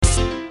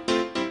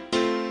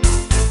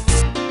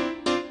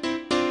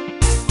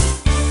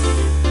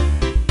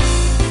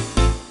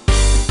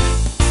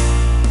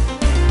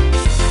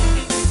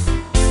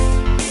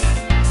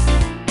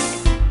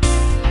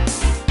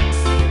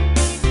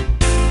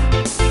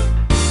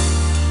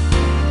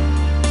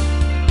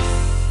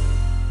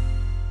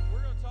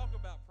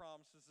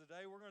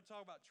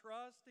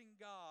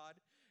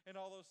and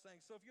all those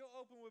things. So if you'll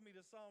open with me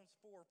to Psalms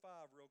 4 or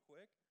 5 real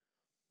quick.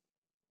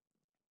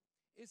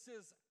 It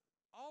says,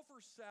 offer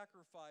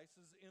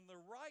sacrifices in the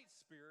right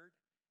spirit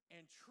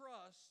and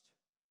trust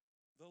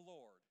the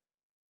Lord.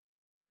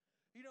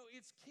 You know,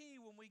 it's key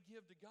when we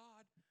give to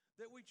God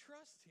that we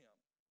trust Him.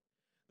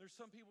 There's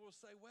some people who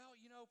say, well,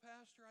 you know,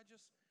 Pastor, I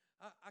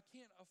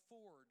can't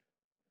afford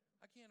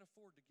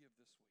to give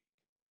this week.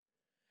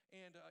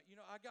 And, you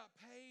know, I got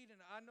paid, and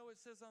I know it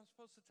says I'm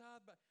supposed to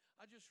tithe, but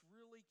I just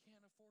really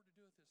can't afford to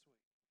do it this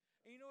week.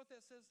 And you know what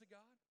that says to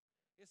God?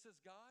 It says,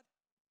 God,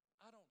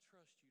 I don't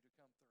trust you to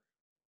come through.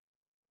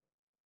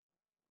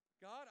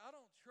 God, I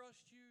don't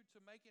trust you to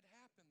make it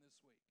happen this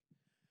week.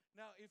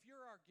 Now, if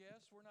you're our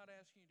guest, we're not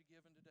asking you to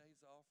give in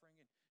today's offering.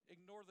 And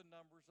ignore the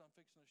numbers I'm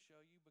fixing to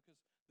show you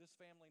because this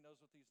family knows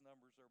what these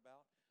numbers are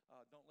about.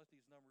 Don't let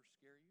these numbers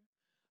scare you.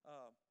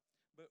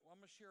 But I'm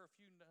going to share a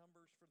few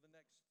numbers for the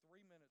next 3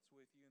 minutes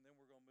with you, and then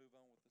we're going to move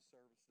on with the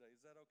service today.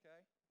 Is that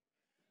okay?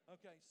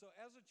 Okay, so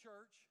as a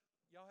church,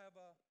 y'all have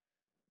the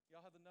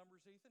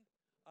numbers, Ethan?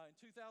 In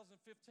 2015,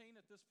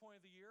 at this point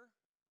of the year,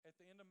 at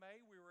the end of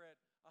May, we were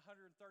at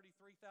 $133,000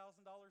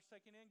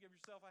 taken in. Give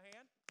yourself a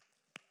hand.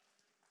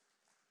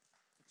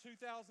 In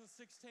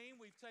 2016,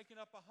 we've taken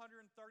up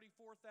 $134,992.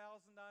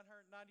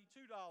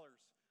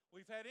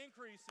 We've had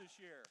increase this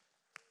year.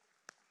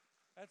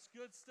 That's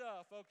good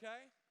stuff,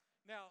 okay?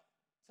 Now,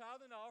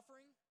 tithe and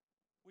offering,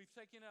 we've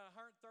taken in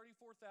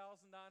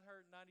 $134,992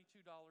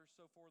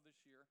 so far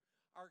this year.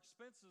 Our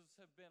expenses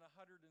have been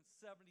 $176,000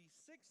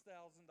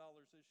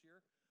 this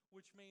year,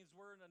 which means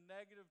we're in a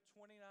negative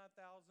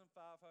 $29,556.23,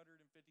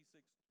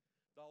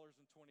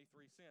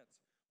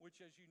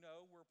 which, as you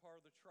know, we're part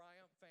of the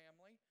Triumph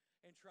family,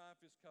 and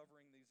Triumph is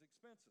covering these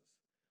expenses.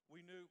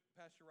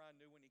 Pastor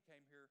Ryan knew when he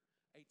came here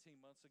 18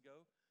 months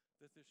ago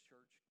that this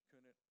church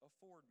couldn't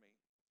afford me.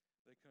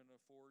 They couldn't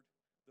afford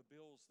the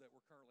bills that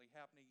were currently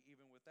happening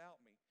even without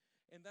me.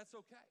 And that's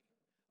okay.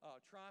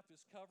 Triumph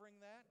is covering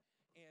that,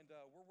 and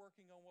we're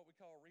working on what we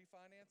call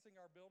refinancing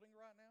our building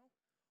right now,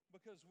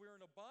 because we're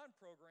in a bond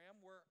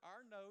program where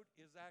our note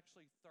is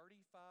actually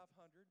 $3,500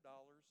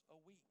 a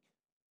week.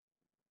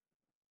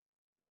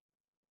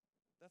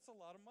 That's a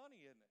lot of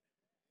money, isn't it?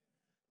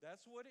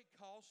 That's what it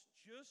costs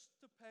just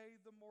to pay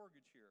the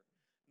mortgage here.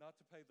 Not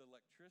to pay the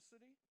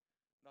electricity,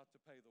 not to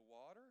pay the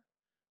water,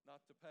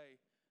 not to pay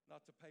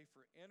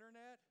for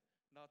internet,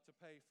 not to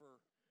pay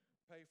for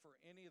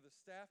any of the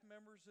staff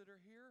members that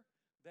are here.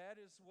 That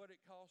is what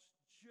it costs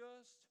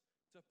just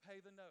to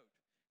pay the note.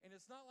 And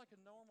it's not like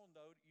a normal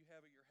note you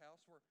have at your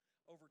house where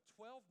over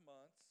 12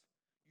 months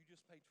you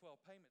just pay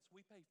 12 payments.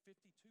 We pay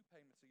 52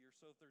 payments a year.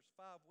 So if there's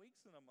 5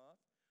 weeks in a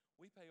month,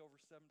 we pay over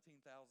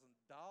 $17,000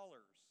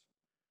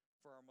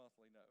 for our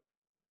monthly note.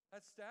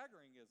 That's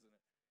staggering, isn't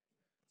it?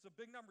 It's a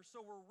big number.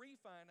 So we're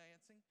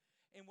refinancing.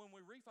 And when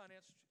we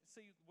refinance,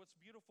 see, what's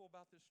beautiful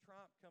about this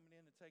Triumph coming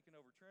in and taking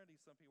over Trinity,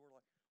 some people are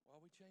like, why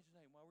are we changing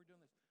the name? Why are we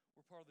doing this?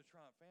 We're part of the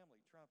Triumph family.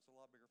 Triumph's a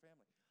lot bigger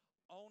family.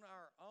 On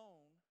our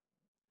own,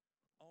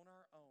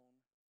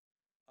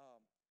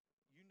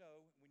 you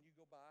know, when you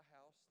go buy a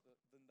house,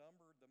 the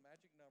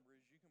magic number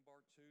is you can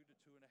borrow 2 to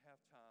 2.5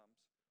 times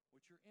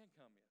what your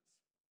income is.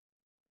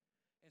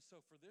 And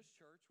so for this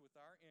church, with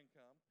our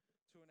income,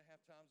 2.5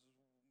 times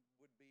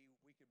would be,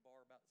 we could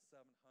borrow about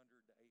 $700,000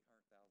 to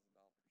 $800,000.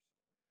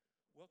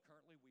 Well,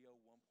 currently we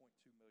owe $1.2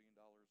 million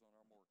on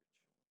our mortgage,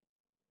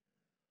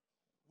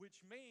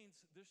 which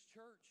means this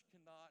church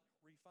cannot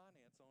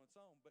refinance on its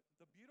own. But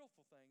the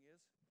beautiful thing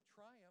is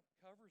Triumph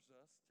covers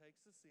us,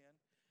 takes us in,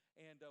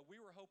 and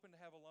we were hoping to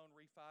have a loan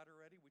refied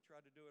already. We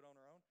tried to do it on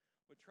our own,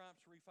 but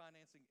Triumph's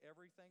refinancing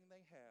everything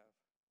they have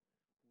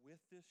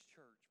with this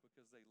church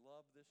because they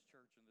love this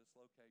church and this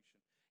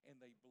location, and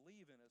they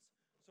believe in us.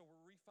 So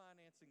we're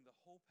refinancing the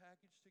whole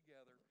package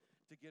together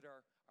to get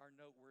our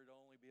note where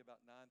it'll only be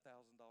about $9,000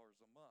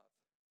 a month,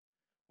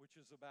 which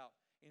is about,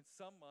 in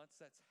some months,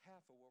 that's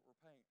half of what we're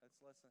paying.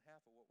 That's less than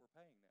half of what we're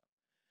paying now.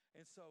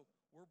 And so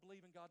we're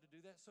believing God to do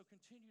that. So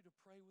continue to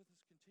pray with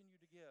us, continue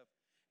to give.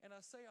 And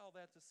I say all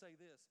that to say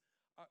this.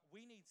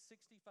 We need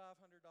 $6,500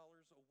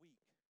 a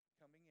week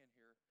coming in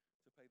here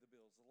to pay the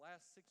bills. The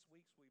last 6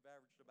 weeks, we've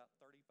averaged about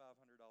 $3,500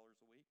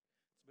 a week.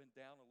 It's been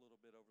down a little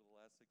bit over the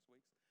last 6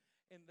 weeks.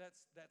 And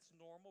that's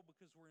normal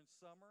because we're in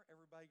summer.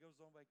 Everybody goes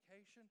on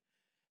vacation,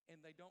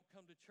 and they don't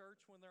come to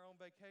church when they're on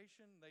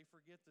vacation. They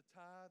forget to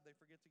tithe. They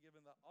forget to give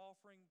in the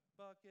offering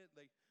bucket.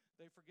 They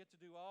forget to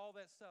do all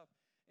that stuff.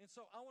 And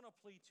so I want to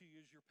plead to you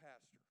as your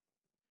pastor.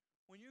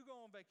 When you go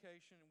on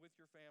vacation with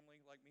your family,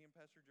 like me and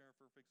Pastor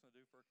Jennifer are fixing to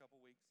do for a couple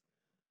weeks,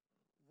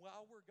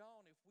 while we're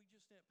gone, if we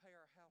just didn't pay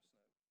our house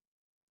note,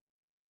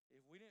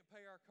 if we didn't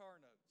pay our car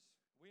notes,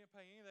 we didn't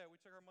pay any of that,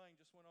 we took our money and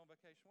just went on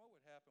vacation, what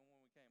would happen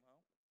when we came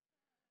home?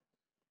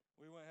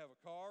 We wouldn't have a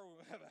car, we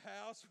wouldn't have a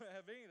house, we wouldn't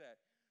have any of that.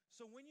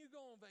 So when you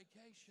go on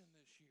vacation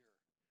this year,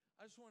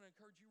 I just want to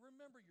encourage you,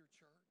 remember your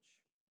church.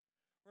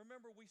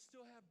 Remember, we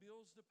still have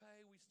bills to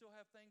pay, we still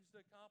have things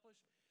to accomplish.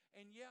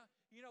 And yeah,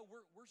 you know,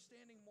 we're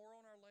standing more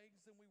on our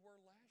legs than we were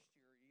last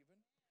year even.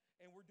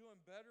 And we're doing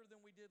better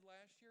than we did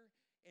last year.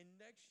 And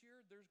next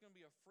year, there's going to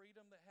be a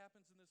freedom that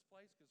happens in this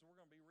place because we're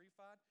going to be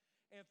refied.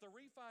 And if the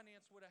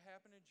refinance would have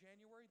happened in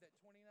January, that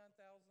 $29,000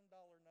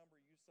 number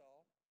you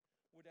saw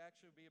would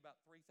actually be about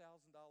 $3,000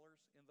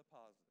 in the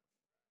positive.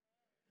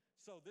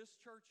 So this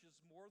church is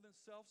more than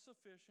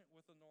self-sufficient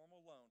with a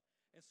normal loan.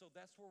 And so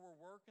that's where we're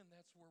working.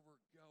 That's where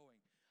we're going.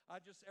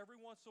 Every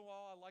once in a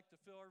while, I like to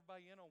fill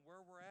everybody in on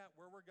where we're at,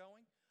 where we're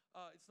going.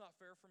 It's not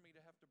fair for me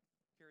to have to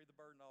carry the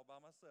burden all by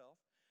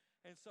myself.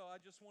 And so I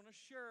just want to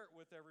share it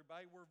with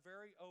everybody. We're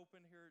very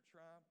open here at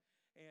Tribe,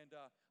 and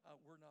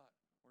we're not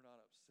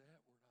upset.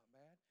 We're not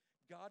mad.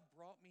 God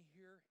brought me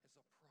here as a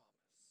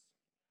promise.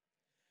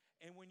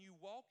 And when you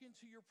walk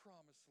into your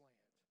promised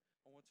land,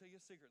 I want to tell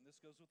you a secret, and this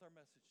goes with our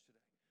message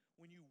today.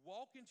 When you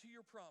walk into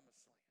your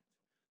promised land,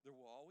 there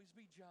will always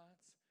be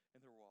giants,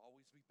 and there will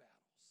always be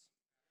battles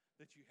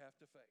that you have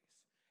to face.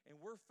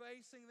 And we're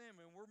facing them,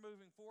 and we're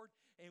moving forward,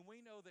 and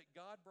we know that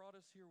God brought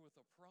us here with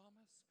a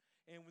promise.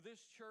 And with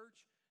this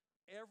church,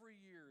 every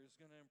year is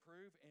going to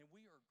improve, and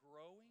we are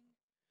growing.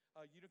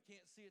 You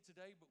can't see it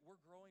today, but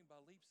we're growing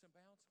by leaps and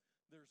bounds.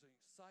 There's an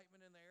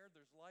excitement in the air.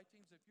 There's life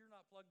teams. If you're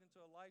not plugged into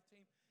a life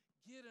team,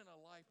 get in a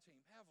life team.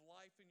 Have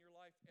life in your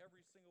life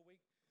every single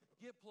week.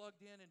 Get plugged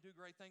in and do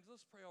great things.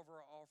 Let's pray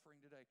over our offering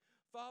today.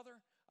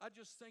 Father, I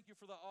just thank you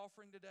for the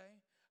offering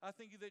today. I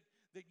thank you that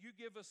you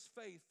give us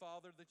faith,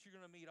 Father, that you're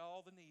going to meet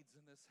all the needs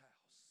in this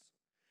house.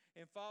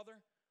 And Father,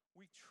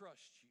 we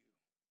trust you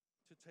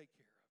to take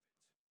care of it.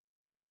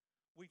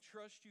 We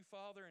trust you,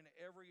 Father, in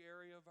every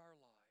area of our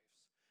lives.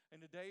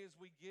 And today as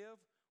we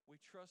give, we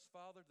trust,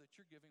 Father, that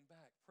you're giving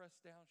back, pressed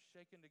down,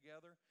 shaken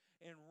together,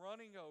 and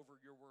running over,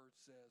 your word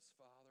says,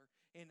 Father,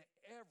 in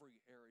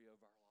every area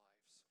of our lives.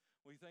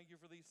 We thank you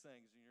for these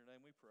things. In your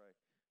name we pray.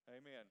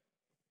 Amen.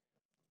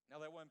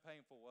 Now that wasn't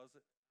painful, was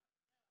it?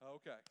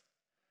 Okay.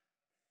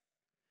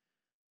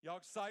 Y'all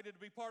excited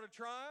to be part of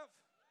Triumph?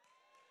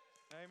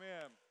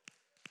 Amen.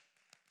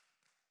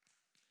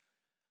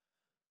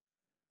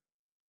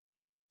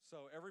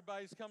 So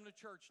everybody's coming to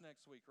church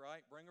next week,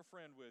 right? Bring a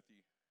friend with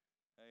you.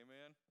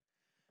 Amen.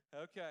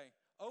 Okay.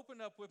 Open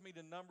up with me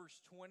to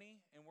Numbers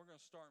 20, and we're going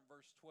to start in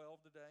verse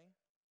 12 today.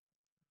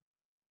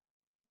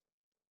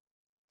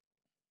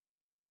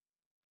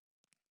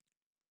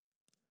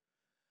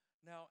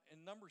 Now,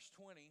 in Numbers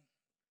 20,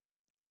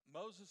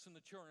 Moses and the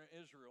children of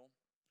Israel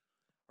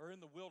are in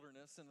the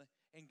wilderness,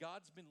 and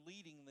God's been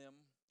leading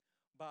them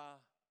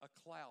by a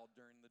cloud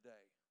during the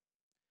day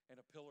and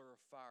a pillar of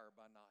fire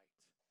by night.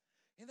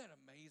 Isn't that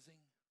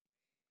amazing?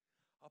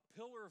 A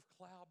pillar of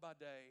cloud by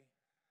day.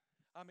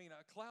 A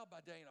cloud by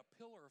day and a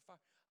pillar of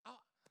fire.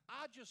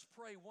 I just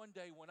pray one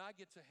day when I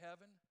get to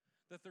heaven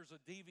that there's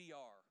a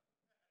DVR.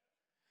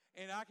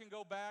 And I can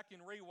go back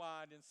and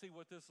rewind and see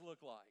what this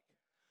looked like.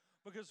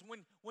 Because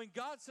when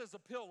God says a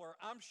pillar,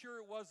 I'm sure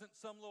it wasn't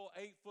some little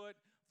 8-foot,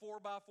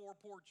 4x4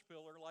 porch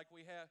pillar like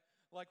we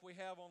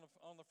have on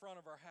the front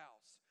of our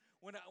house.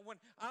 When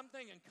I'm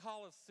thinking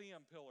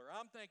Colosseum pillar,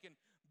 I'm thinking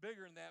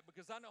bigger than that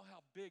because I know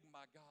how big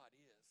my God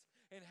is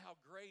and how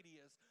great he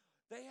is.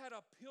 They had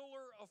a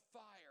pillar of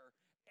fire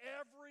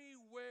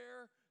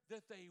everywhere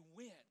that they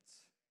went.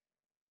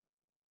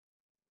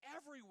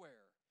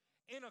 Everywhere.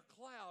 In a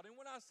cloud. And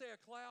when I say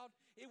a cloud,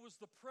 it was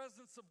the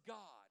presence of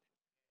God.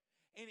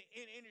 And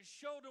it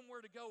showed them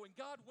where to go. And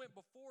God went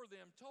before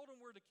them, told them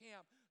where to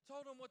camp,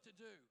 told them what to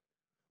do.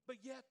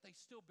 But yet they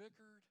still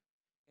bickered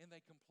and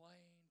they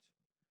complained.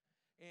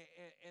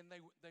 And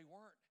they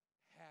weren't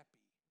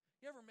happy.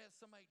 You ever met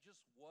somebody who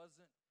just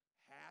wasn't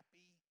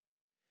happy?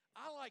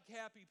 I like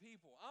happy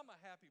people. I'm a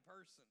happy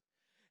person.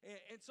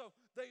 And so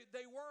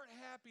they weren't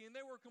happy, and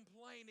they were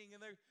complaining,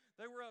 and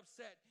they were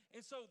upset.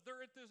 And so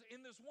they're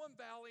in this one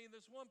valley, in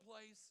this one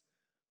place,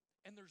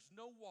 and there's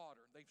no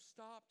water. They've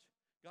stopped.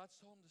 God's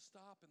told them to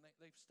stop, and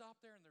they've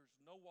stopped there, and there's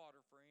no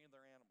water for any of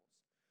their animals.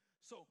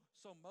 So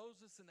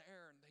Moses and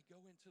Aaron, they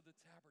go into the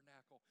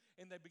tabernacle,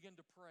 and they begin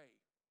to pray.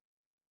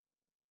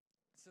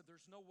 Said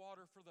there's no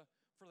water for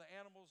the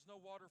animals,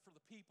 no water for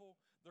the people.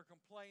 They're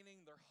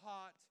complaining, they're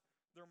hot,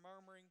 they're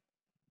murmuring.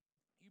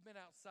 You've been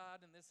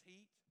outside in this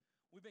heat.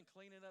 We've been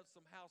cleaning up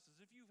some houses.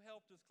 If you've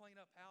helped us clean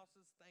up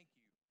houses, thank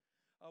you.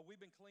 We've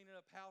been cleaning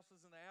up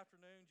houses in the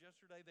afternoon.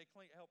 Yesterday they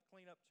helped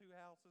clean up 2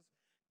 houses,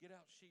 get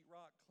out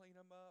sheetrock, clean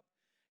them up.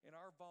 And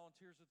our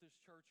volunteers at this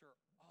church are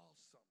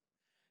awesome.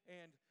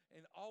 And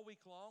all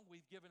week long,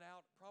 we've given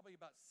out probably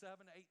about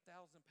 7,000 to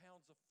 8,000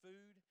 pounds of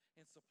food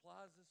and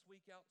supplies this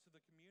week out to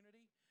the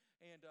community.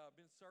 And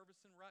been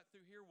servicing right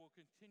through here. We'll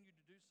continue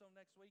to do so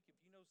next week. If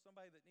you know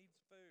somebody that needs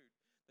food,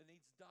 that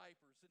needs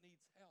diapers, that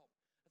needs help,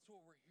 that's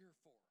what we're here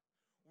for.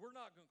 We're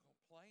not going to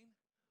complain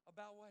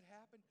about what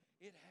happened.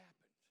 It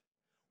happened.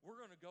 We're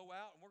going to go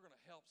out and we're going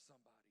to help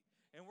somebody.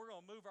 And we're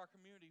going to move our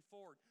community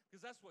forward.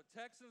 Because that's what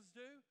Texans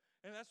do,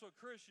 and that's what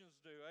Christians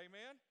do.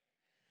 Amen?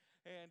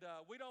 And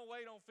we don't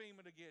wait on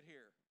FEMA to get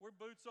here. We're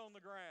boots on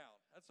the ground.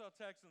 That's how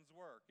Texans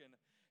work.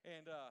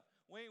 And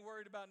we ain't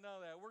worried about none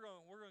of that. We're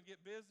going to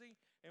get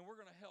busy, and we're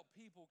going to help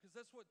people because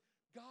that's what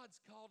God's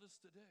called us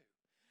to do.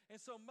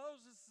 And so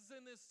Moses is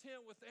in this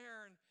tent with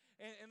Aaron,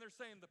 And they're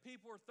saying the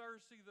people are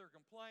thirsty, they're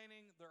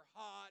complaining, they're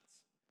hot.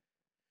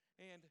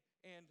 And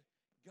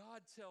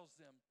God tells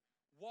them,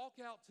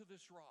 walk out to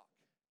this rock.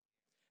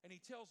 And he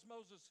tells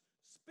Moses,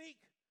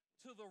 speak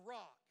to the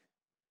rock,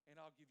 and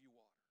I'll give you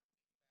water.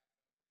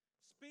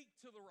 Speak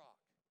to the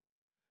rock.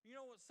 You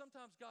know what?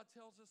 Sometimes God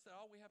tells us that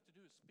all we have to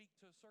do is speak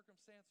to a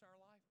circumstance in our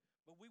life,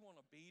 but we want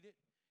to beat it,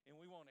 and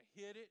we want to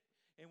hit it,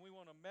 and we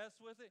want to mess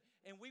with it,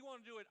 and we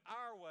want to do it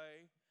our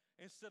way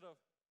instead of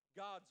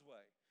God's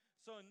way.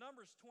 So in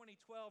Numbers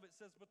 20:12, it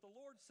says, but the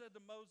Lord said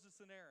to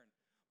Moses and Aaron,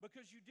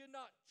 because you did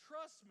not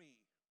trust me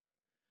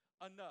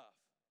enough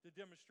to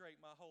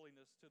demonstrate my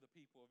holiness to the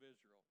people of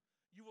Israel,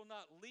 you will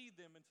not lead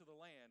them into the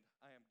land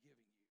I am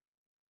giving you.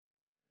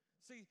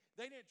 See,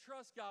 they didn't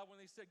trust God when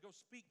they said, go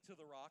speak to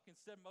the rock.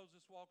 Instead,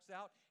 Moses walks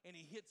out and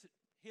he hits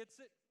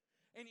it.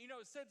 And you know,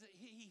 it says that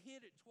he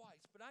hit it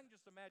twice, but I can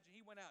just imagine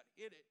he went out and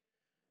hit it.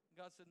 And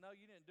God said, no,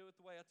 you didn't do it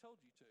the way I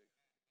told you to.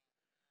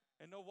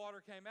 And no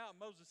water came out.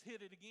 Moses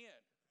hit it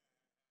again.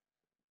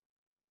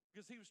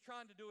 Because he was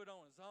trying to do it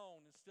on his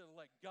own instead of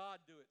let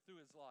God do it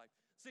through his life.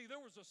 See, there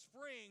was a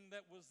spring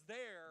that was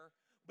there,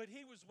 but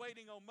he was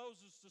waiting on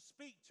Moses to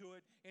speak to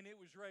it, and it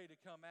was ready to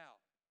come out.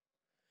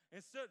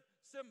 Instead,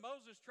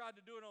 Moses tried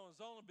to do it on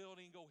his own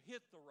ability and go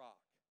hit the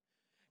rock.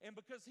 And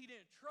because he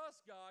didn't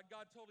trust God,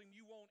 God told him,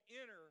 you won't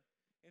enter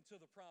into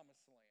the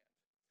promised land.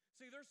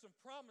 See, there's some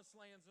promised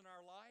lands in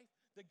our life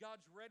that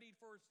God's ready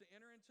for us to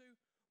enter into,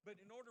 but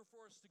in order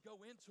for us to go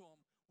into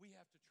them, we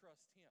have to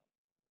trust him.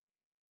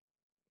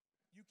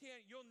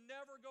 You'll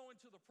never go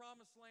into the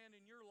promised land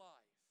in your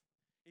life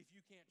if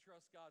you can't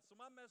trust God. So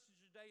my message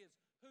today is,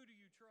 who do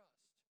you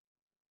trust?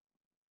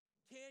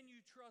 Can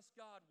you trust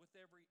God with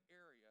every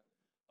area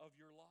of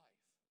your life?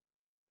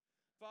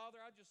 Father,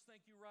 I just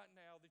thank you right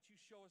now that you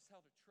show us how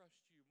to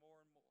trust you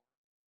more and more.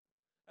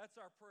 That's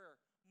our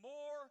prayer.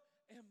 More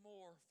and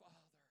more,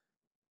 Father.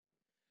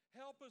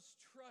 Help us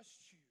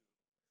trust you.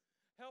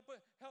 Help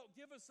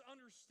give us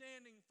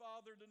understanding,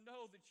 Father, to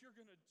know that you're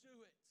going to do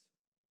it.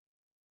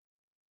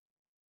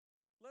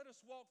 Let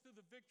us walk through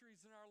the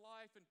victories in our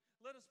life, and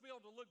let us be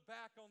able to look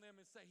back on them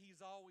and say,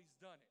 he's always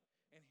done it,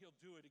 and he'll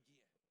do it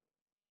again.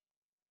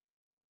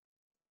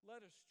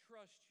 Let us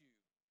trust you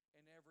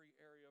in every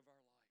area of our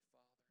life,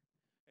 Father.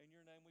 In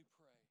your name we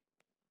pray.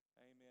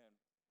 Amen.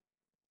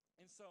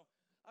 And so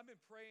I've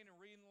been praying and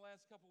reading the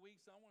last couple of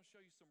weeks. I want to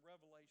show you some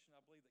revelation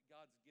I believe that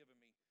God's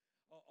given me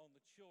on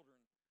the children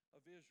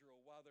of Israel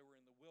while they were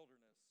in the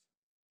wilderness.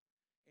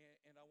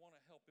 And I want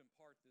to help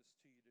impart this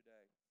to you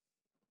today.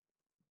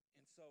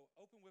 And so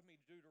open with me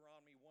to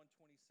Deuteronomy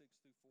 1:26-40.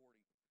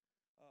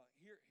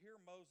 Here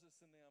Moses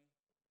and them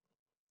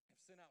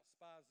have sent out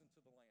spies into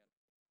the land.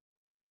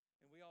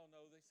 And we all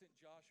know they sent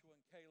Joshua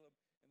and Caleb,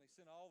 and they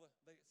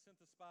sent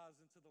the spies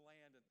into the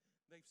land, and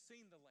they've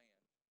seen the land.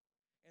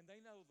 And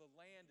they know the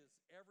land is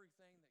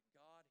everything that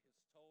God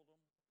has told them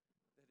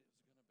that it was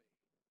going to be.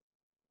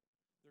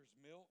 There's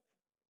milk,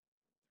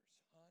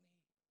 there's honey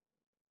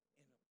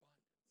in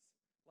abundance,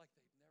 like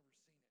they've never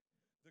seen it.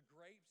 The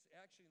grapes,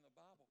 actually in the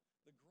Bible,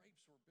 the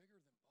grapes were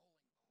bigger than bowling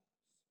balls.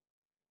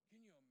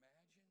 Can you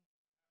imagine?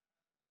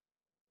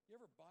 You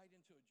ever bite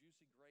into a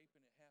juicy grape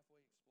and it halfway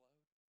explode?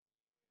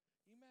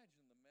 Can you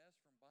imagine the mess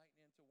from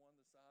biting into one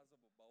the size of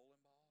a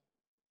bowling ball?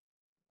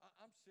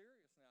 I'm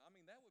serious now. I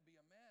mean, that would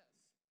be a mess.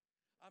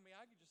 I mean,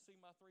 I could just see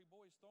my three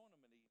boys throwing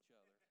them at each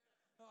other.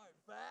 All right,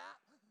 fat,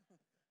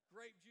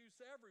 grape juice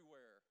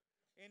everywhere,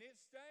 and it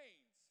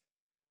stains.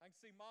 I can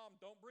see, Mom,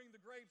 don't bring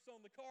the grapes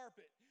on the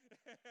carpet.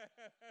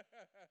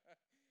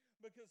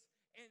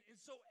 And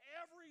so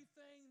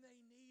everything they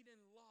need in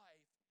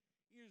life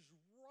is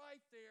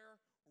right there,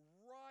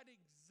 right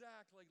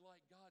exactly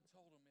like God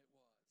told them it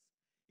was.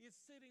 It's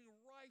sitting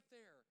right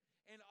there.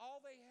 And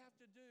all they have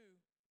to do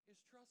is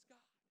trust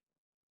God.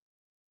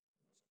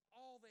 It's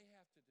all they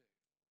have to do.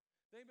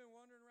 They've been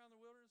wandering around the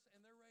wilderness,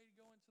 and they're ready to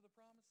go into the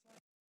promised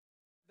land.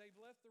 They've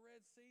left the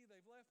Red Sea,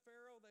 they've left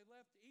Pharaoh, they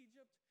left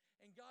Egypt,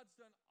 and God's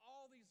done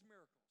all these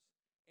miracles.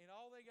 And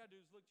all they got to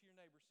do is look to your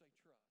neighbor and say,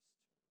 trust.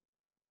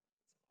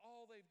 It's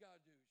all they've got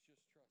to do is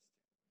just trust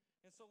him.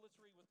 And so let's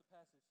read what the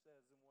passage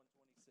says in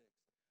 126.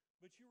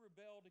 But you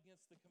rebelled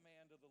against the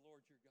command of the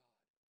Lord your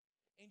God,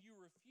 and you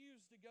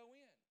refused to go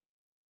in.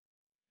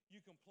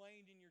 You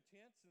complained in your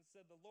tents and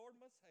said, the Lord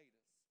must hate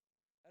us.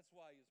 That's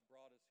why he has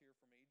brought us here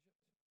from Egypt,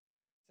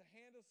 to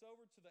hand us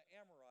over to the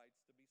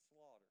Amorites to be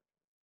slaughtered.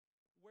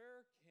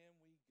 Where can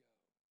we go?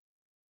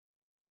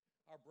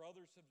 Our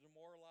brothers have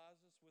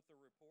demoralized us with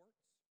their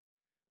reports.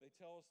 They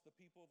tell us the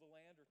people of the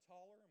land are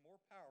taller and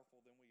more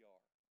powerful than we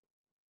are.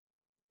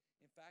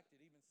 In fact, it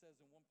even says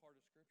in one part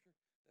of Scripture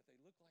that they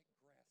look like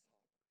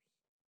grasshoppers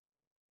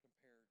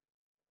compared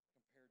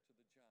to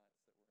the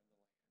giants that were in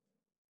the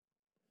land.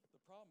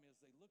 The problem is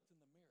they looked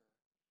in the mirror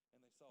and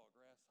they saw a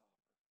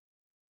grasshopper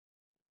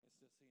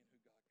instead of seeing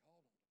who God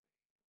called them to be.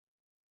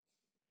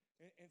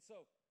 And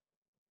so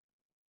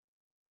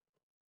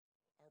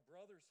our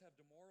brothers have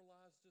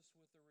demoralized us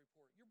with their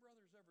report. Your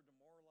brothers ever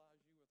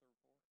demoralize you with a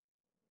report?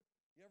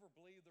 You ever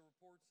believe the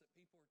reports that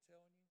people are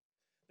telling you?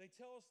 They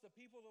tell us the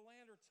people of the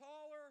land are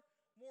taller,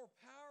 more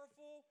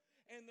powerful,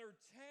 and their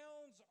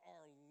towns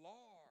are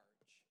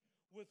large,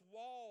 with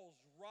walls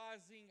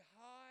rising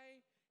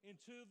high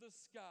into the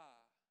sky.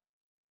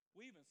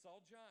 We even saw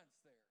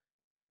giants there,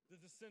 the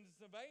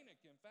descendants of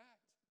Anak, in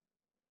fact.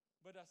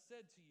 But I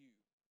said to you,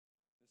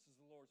 this is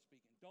the Lord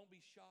speaking, don't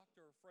be shocked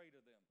or afraid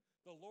of them.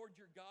 The Lord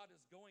your God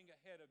is going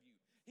ahead of you.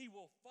 He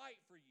will fight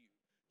for you,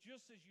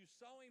 just as you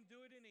saw him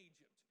do it in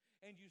Egypt.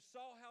 And you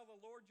saw how the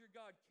Lord your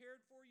God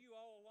cared for you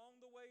all along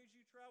the way as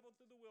you traveled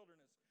through the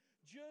wilderness,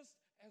 just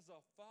as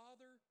a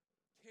father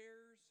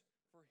cares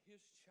for his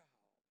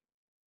child.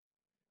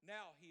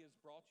 Now he has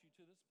brought you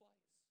to this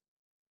place.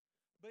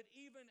 But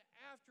even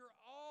after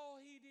all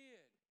he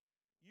did,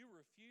 you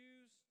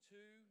refuse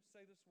to,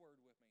 say this word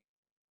with me,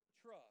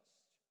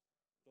 trust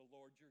the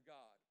Lord your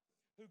God,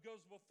 who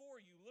goes before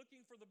you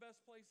looking for the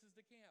best places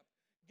to camp,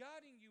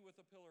 guiding you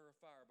with a pillar of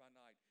fire by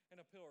night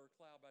and a pillar of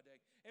cloud by day.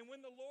 And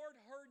when the Lord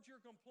heard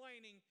your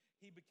complaining,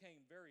 he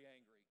became very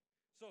angry.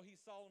 So he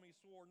solemnly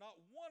swore,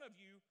 not one of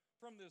you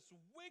from this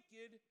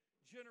wicked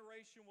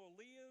generation will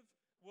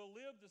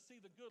live to see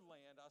the good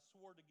land I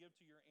swore to give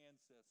to your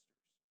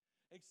ancestors,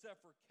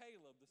 except for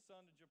Caleb, the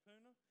son of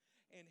Jephunneh.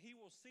 And he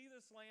will see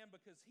this land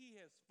because he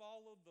has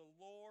followed the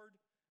Lord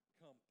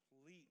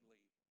completely.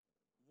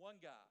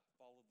 One guy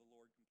followed the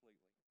Lord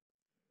completely.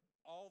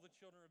 All the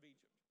children of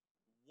Egypt,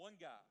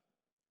 one guy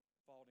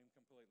followed him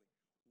completely.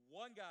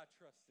 One guy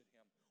trusted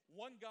him.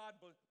 One guy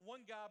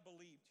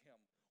believed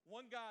him.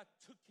 One guy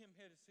took him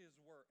at his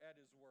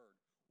word.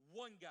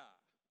 One guy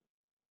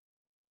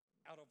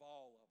out of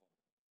all of them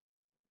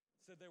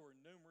said they were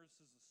numerous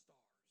as the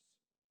stars.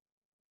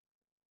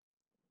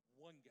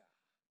 One guy.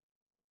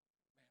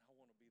 Man, I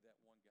want to be that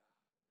one guy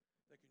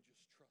that can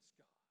just trust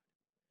God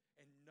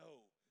and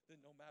know that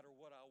no matter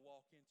what I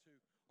walk into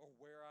or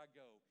where I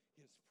go,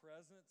 his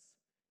presence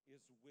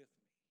is with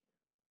me.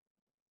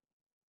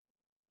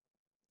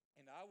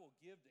 And I will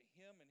give to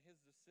him and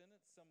his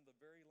descendants some of the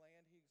very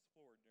land he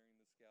explored during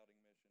the scouting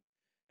mission.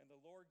 And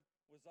the Lord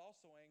was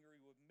also angry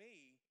with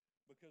me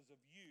because of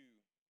you.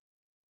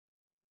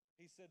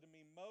 He said to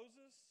me,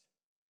 Moses,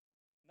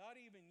 not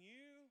even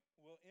you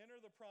will enter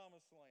the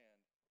promised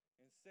land.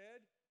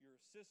 Instead, your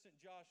assistant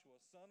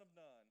Joshua, son of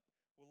Nun,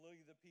 will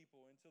lead the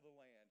people into the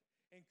land.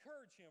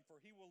 Encourage him,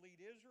 for he will lead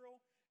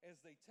Israel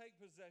as they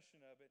take possession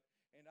of it,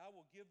 and I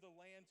will give the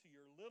land to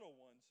your little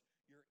ones,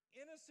 your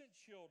innocent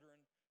children,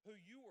 who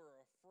you were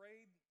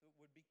afraid that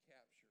would be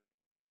captured.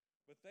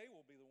 But they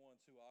will be the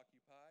ones who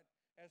occupied.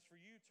 As for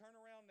you, turn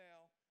around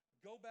now,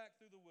 go back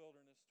through the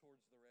wilderness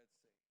towards the Red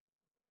Sea.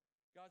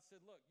 God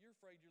said, look, you're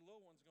afraid your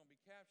little ones are going to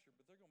be captured,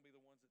 but they're going to be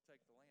the ones that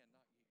take the land,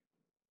 not you.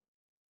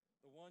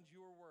 The ones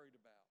you were worried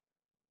about.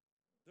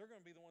 They're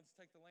going to be the ones that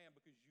take the land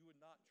because you would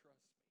not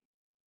trust me.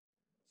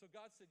 So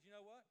God said, you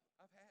know what?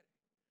 I've had it.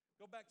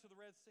 Go back to the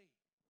Red Sea.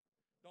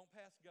 Don't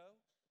pass go.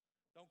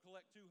 Don't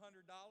collect $200.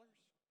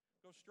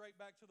 Go straight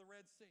back to the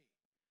Red Sea.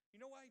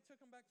 You know why he took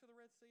them back to the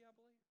Red Sea, I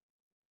believe?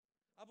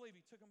 I believe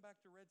he took them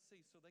back to Red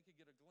Sea so they could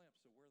get a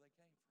glimpse of where they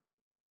came from.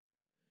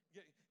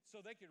 So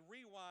they could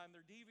rewind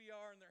their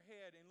DVR in their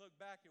head and look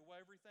back at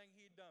everything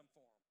he had done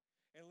for them.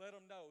 And let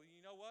them know,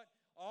 you know what?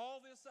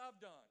 All this I've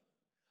done.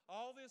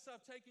 All this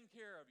I've taken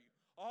care of you.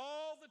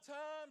 All the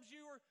times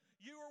you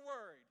were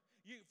worried.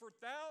 For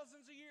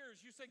thousands of years,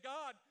 you said,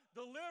 God,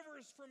 deliver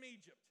us from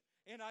Egypt.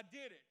 And I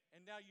did it.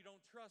 And now you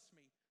don't trust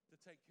me to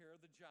take care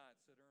of the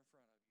giants that are in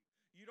front of you.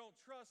 You don't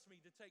trust me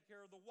to take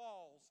care of the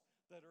walls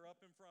that are up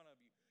in front of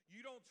you.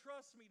 You don't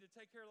trust me to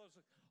take care of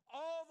those.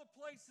 All the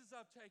places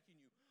I've taken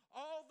you,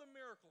 all the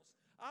miracles.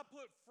 I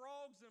put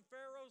frogs in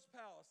Pharaoh's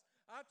palace.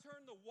 I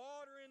turned the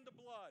water into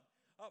blood.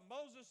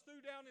 Moses threw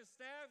down his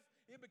staff.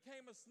 It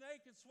became a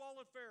snake and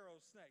swallowed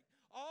Pharaoh's snake.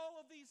 All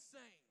of these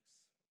things.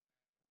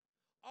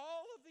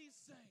 All of these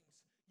things.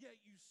 Yet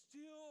you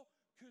still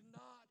could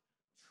not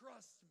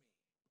trust me.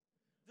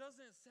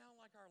 Doesn't it sound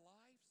like our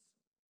lives?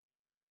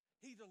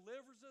 He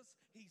delivers us,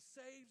 he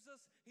saves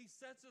us, he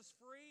sets us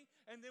free,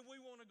 and then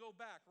we want to go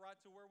back right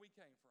to where we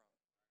came from.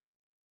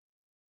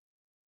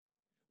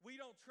 We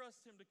don't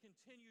trust him to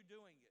continue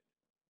doing it.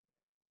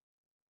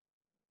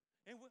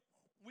 And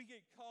we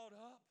get caught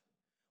up.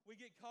 We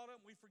get caught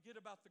up and we forget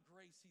about the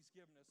grace he's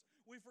given us.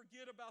 We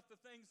forget about the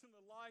things in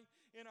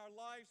our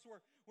lives where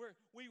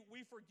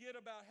we forget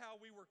about how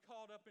we were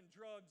caught up in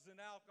drugs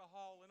and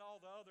alcohol and all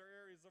the other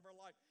areas of our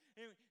life.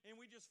 And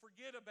we just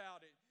forget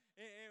about it.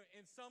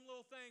 And some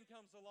little thing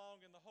comes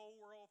along and the whole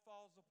world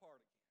falls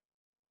apart again.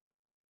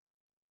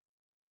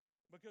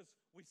 Because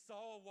we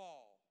saw a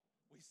wall.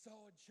 We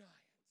saw a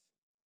giant.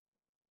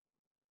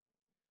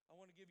 I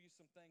want to give you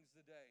some things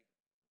today.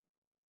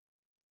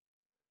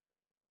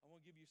 I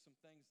want to give you some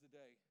things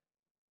today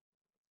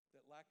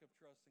that lack of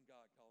trust in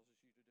God causes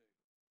you to do.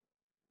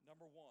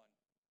 Number one,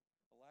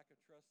 a lack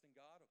of trust in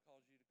God will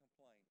cause you to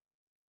complain.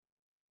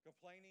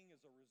 Complaining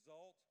is a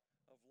result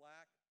of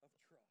lack of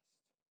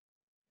trust.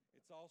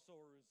 It's also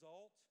a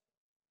result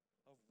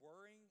of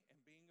worrying and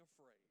being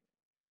afraid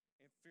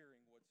and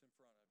fearing what's in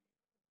front of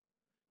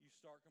you. You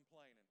start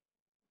complaining.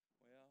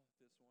 Well, if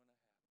this wouldn't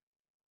have happened.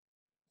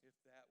 If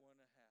that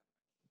wouldn't have happened.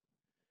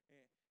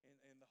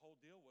 And the whole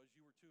deal was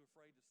you were too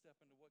afraid to step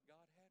into what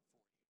God had for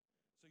you.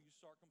 So you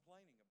start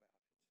complaining about it.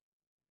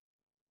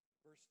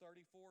 Verse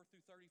 34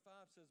 through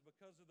 35 says,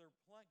 because of their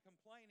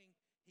complaining,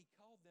 he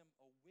called them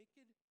a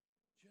wicked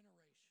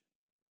generation.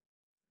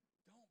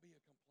 Don't be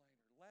a complainer.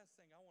 The last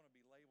thing I want to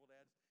be labeled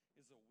as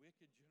is a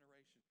wicked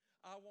generation.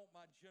 I want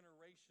my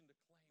generation to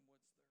claim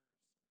what's theirs.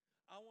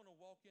 I want to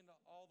walk into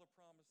all the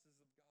promises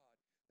of God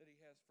that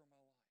he has for my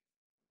life.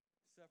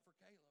 Except for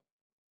Caleb.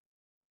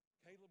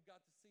 Caleb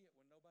got to see it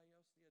when nobody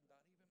else did,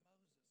 not even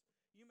Moses.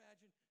 You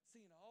imagine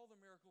seeing all the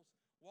miracles,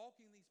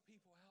 walking these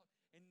people out,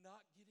 and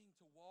not getting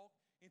to walk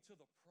into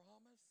the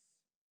promise?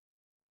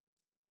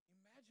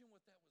 Imagine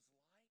what that was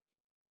like.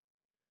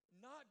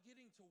 Not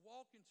getting to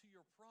walk into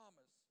your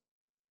promise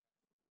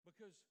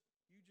because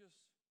you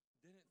just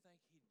didn't think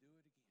he'd do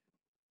it again.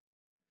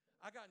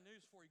 I got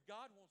news for you.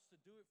 God wants to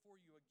do it for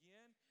you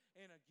again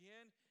and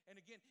again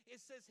and again. It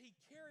says he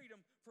carried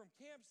them from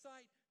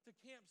campsite to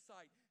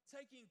campsite,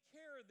 taking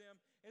care of them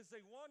as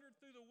they wandered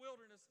through the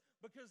wilderness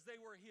because they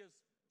were his,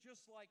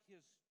 just like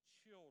his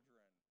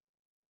children.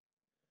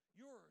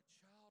 You're a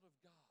child of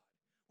God.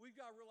 We've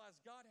got to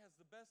realize God has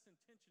the best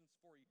intentions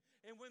for you.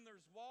 And when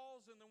there's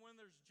walls and then when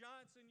there's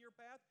giants in your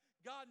path,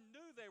 God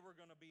knew they were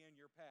going to be in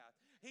your path.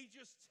 He's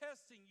just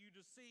testing you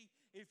to see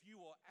if you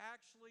will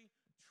actually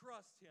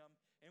trust him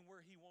and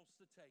where he wants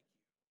to take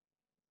you.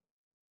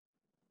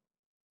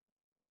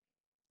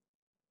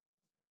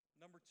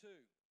 Number 2,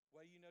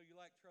 way you know you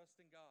lack trust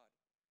in God.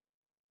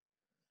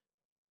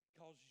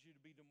 Causes you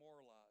to be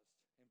demoralized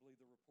and believe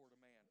the report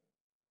of man.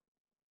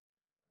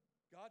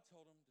 God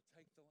told them to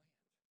take the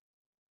land.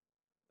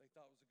 They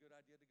thought it was a good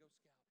idea to go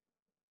scout it.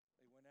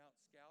 They went out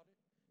and scouted.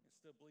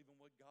 Instead of believing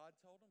what God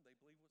told them, they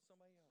believed what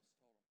somebody else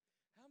told them.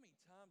 How many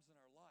times in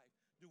our life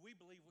do we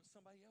believe what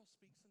somebody else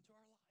speaks into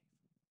our life?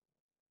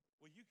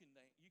 Well, you can't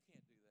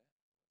do that.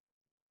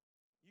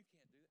 You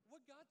can't do that.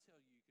 What God tell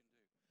you can do?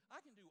 I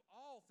can do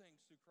all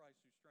things through Christ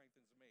who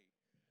strengthens me.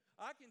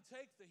 I can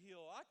take the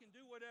hill. I can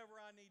do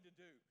whatever I need to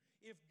do.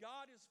 If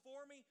God is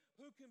for me,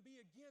 who can be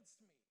against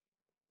me?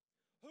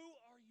 Who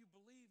are you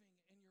believing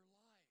in your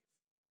life?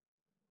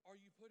 Are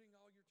you putting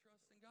all your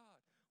trust in God?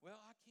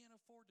 Well, I can't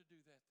afford to do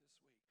that this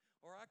week.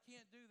 Or I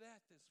can't do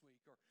that this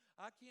week. Or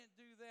I can't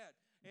do that.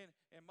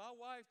 And my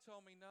wife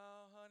told me,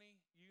 no, honey,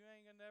 you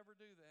ain't going to never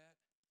do that.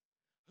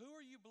 Who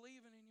are you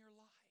believing in your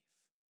life?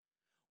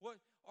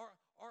 What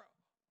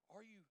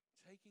are you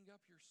taking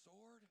up your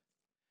sword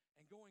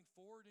and going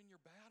forward in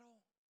your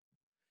battle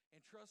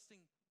and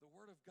trusting the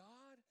word of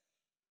God?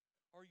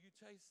 Or are you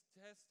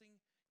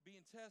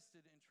being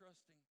tested and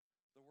trusting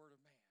the word of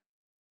man?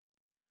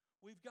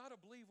 We've got to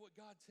believe what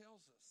God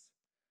tells us.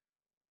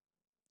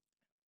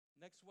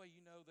 Next way you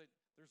know that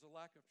there's a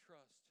lack of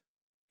trust,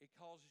 it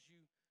causes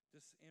you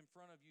in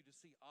front of you to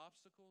see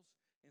obstacles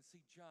and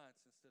see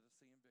giants instead of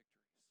seeing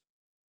victories.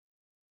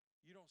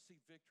 You don't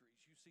see victories,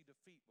 you see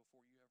defeat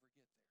before you ever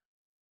get there.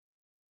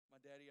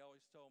 My daddy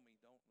always told me,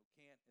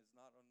 can't is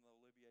not on the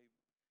Olivier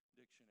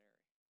dictionary.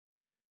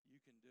 You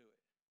can do it.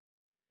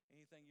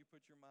 Anything you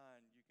put your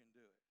mind, you can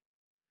do it.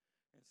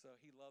 And so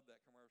he loved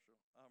that commercial,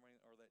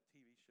 or that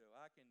TV show.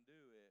 I can do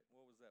it.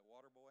 What was that,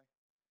 Waterboy?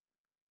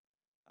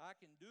 I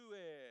can do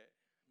it.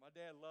 My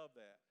dad loved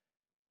that.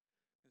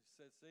 He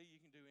said, see,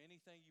 you can do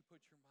anything you put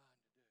your mind to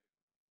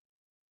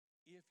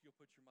do. If you'll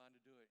put your mind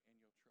to do it and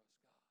you'll trust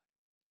God.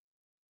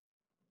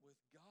 With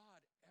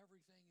God,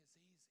 everything is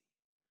easy,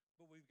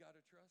 but we've got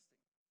to trust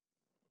him.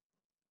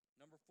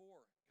 Number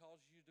 4,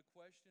 causes you to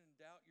question and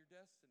doubt your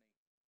destiny.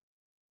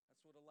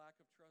 That's what a lack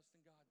of trust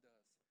in God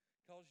does.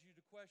 Causes you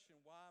to question,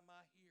 why am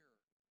I here?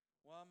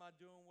 Why am I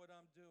doing what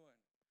I'm doing?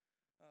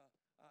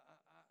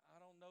 I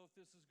don't know if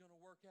this is going to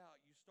work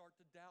out. You start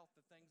to doubt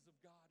the things of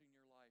God in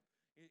your life.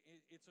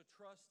 It's a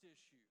trust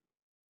issue,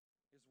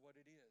 is what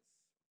it is.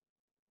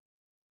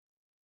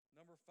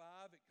 Number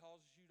 5, it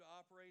causes you to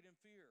operate in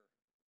fear.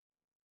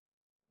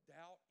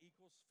 Doubt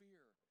equals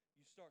fear.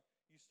 You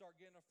start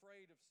getting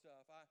afraid of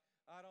stuff.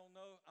 I don't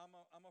know.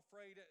 I'm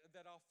afraid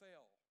that I'll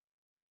fail.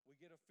 We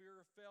get a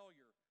fear of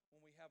failure when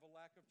we have a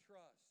lack of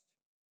trust.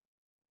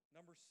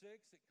 Number 6,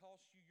 it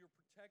costs you your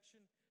protection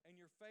and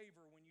your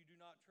favor when you do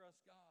not trust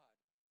God.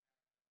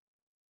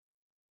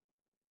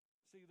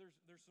 See, there's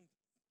some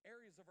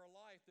areas of our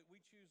life that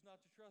we choose not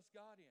to trust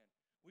God in.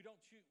 We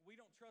don't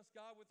trust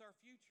God with our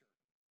future.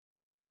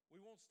 We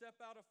won't step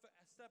out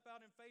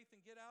in faith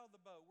and get out of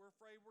the boat. We're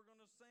afraid we're going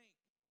to sink.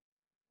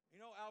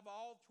 You know, out of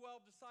all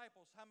 12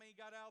 disciples, how many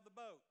got out of the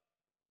boat?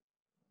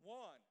 1.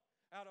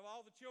 Out of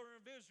all the children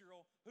of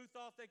Israel, who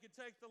thought they could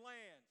take the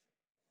land?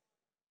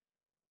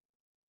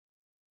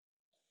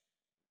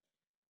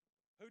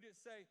 Who did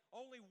it say?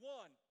 Only 1.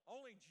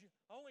 Only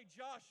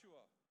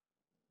Joshua.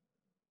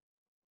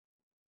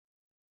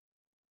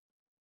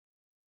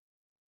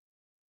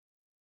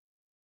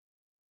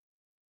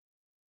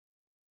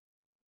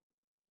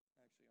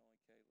 Actually, only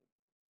Caleb.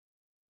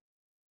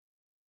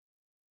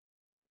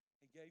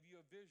 He gave you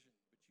a vision,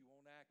 but you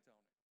won't act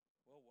on it.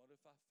 Well, what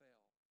if I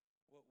fail?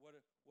 What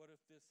if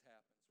this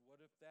happens?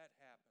 What if that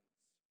happens?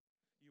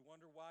 You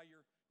wonder why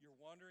your you're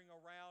wandering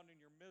around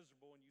and you're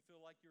miserable and you feel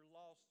like you're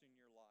lost in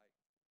your life,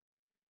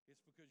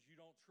 it's because you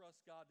don't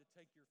trust God to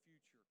take your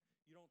future.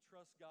 You don't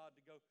trust God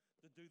to go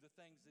to do the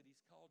things that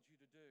He's called you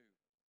to do.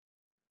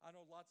 I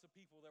know lots of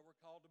people that were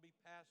called to be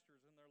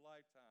pastors in their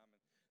lifetime,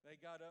 and they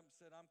got up and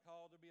said, I'm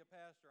called to be a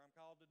pastor, I'm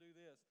called to do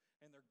this,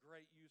 and they're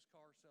great used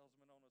car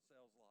salesmen on a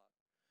sales lot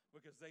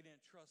because they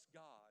didn't trust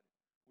God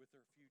with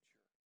their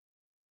future.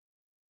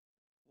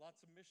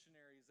 Lots of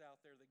missionaries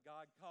out there that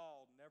God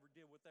called never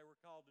did what they were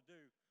called to do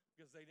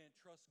because they didn't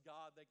trust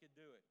God they could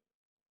do it.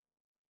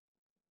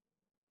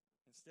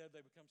 Instead,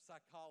 they become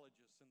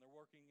psychologists and they're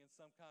working in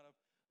some kind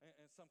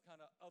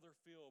of other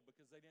field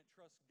because they didn't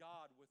trust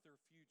God with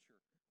their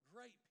future.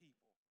 Great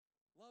people.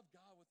 Love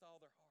God with all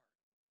their heart.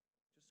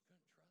 Just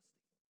couldn't trust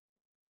Him.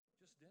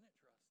 Just didn't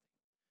trust Him.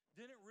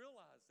 Didn't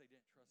realize they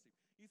didn't trust Him.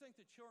 You think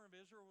the children of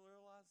Israel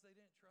realized they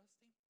didn't trust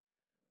Him?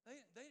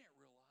 They didn't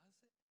realize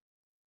it.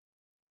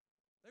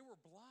 They were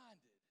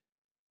blinded.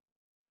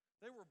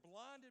 They were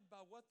blinded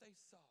by what they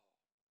saw.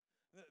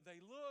 They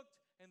looked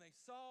and they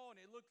saw,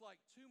 and it looked like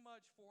too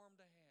much for them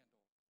to handle.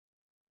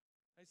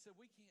 They said,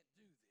 we can't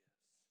do this.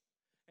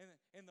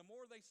 And the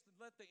more they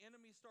let the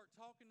enemy start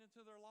talking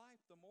into their life,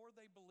 the more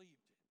they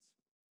believed it.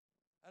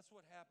 That's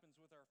what happens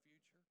with our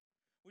future.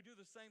 We do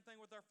the same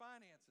thing with our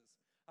finances.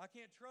 I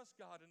can't trust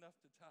God enough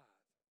to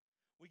tithe.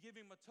 We give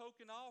Him a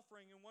token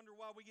offering and wonder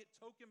why we get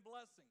token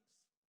blessings.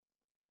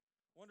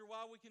 Wonder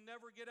why we can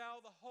never get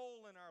out of the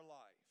hole in our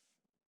life.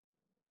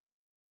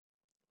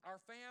 Our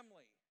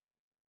family.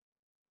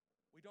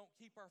 We don't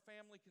keep our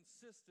family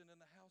consistent in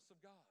the house of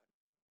God.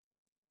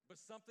 But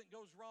something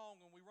goes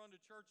wrong when we run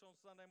to church on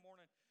Sunday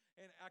morning,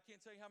 and I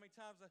can't tell you how many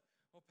times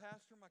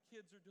Pastor, my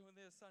kids are doing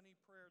this. I need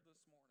prayer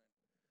this morning.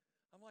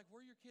 I'm like,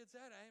 where are your kids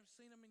at? I haven't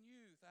seen them in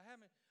youth. I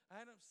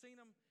haven't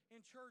seen them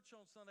in church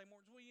on Sunday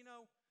mornings. Well,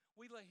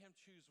 we let him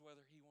choose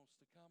whether he wants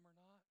to come or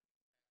not.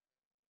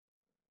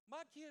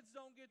 My kids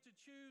don't get to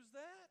choose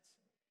that.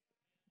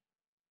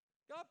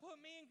 God put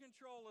me in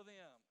control of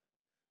them.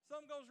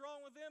 Something goes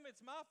wrong with them,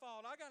 it's my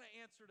fault. I got to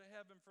answer to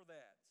heaven for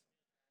that.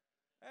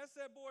 Ask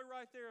that boy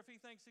right there if he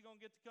thinks he's going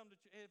to get to come to,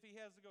 if he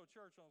has to go to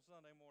church on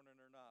Sunday morning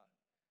or not.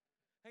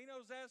 He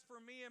knows as for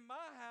me and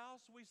my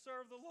house, we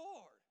serve the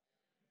Lord.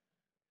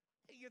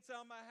 He gets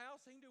out of my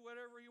house, he can do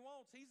whatever he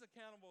wants. He's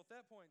accountable at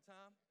that point in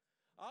time.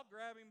 I'll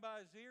grab him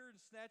by his ear and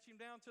snatch him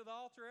down to the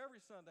altar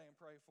every Sunday and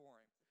pray for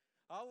him.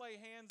 I'll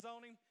lay hands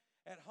on him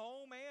at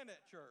home and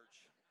at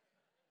church.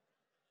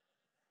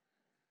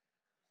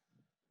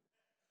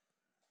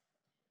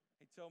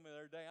 He told me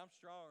the other day, I'm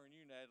stronger than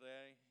you,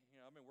 Daddy.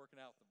 I've been working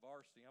out at the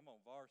varsity. I'm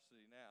on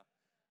varsity now.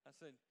 I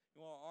said,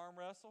 you want to arm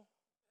wrestle?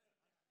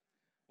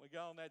 We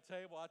got on that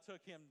table. I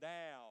took him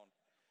down.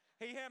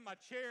 He had my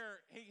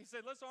chair. He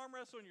said, let's arm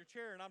wrestle in your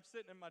chair. And I'm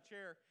sitting in my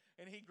chair.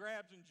 And he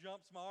grabs and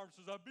jumps my arm and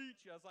says, I beat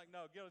you. I was like,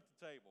 no, get at the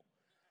table.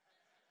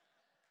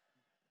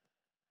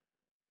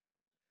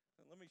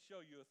 Let me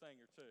show you a thing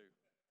or two.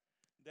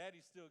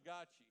 Daddy still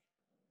got you.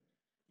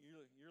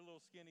 Your little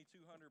skinny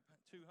 210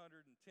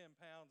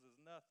 pounds is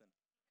nothing.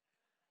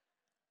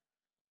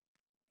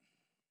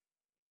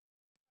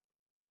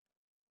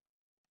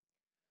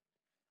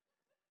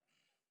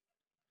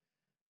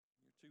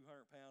 Your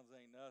 200 pounds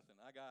ain't nothing.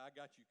 I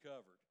got you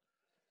covered.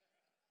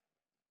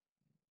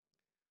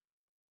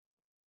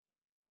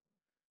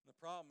 The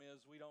problem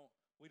is we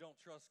don't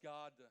trust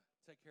God to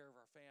take care of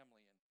our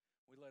family,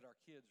 and we let our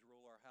kids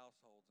rule our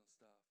households and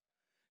stuff.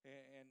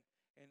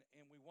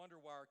 And we wonder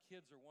why our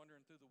kids are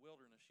wandering through the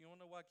wilderness. You want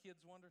to know why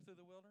kids wander through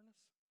the wilderness?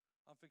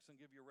 I'm fixing to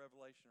give you a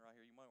revelation right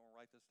here. You might want to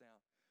write this down.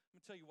 Let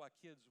me tell you why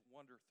kids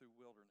wander through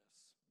wilderness.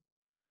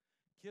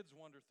 Kids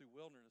wander through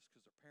wilderness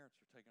because their parents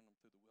are taking them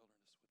through the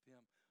wilderness with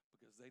them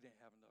because they didn't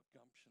have enough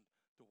gumption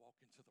to walk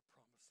into the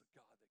promise of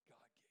God that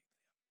God gave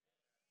them.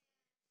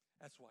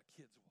 That's why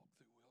kids walk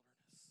through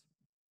wilderness.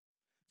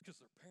 It's because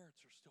their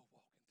parents are still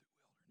walking through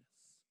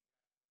wilderness.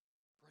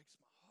 Breaks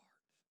my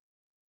heart.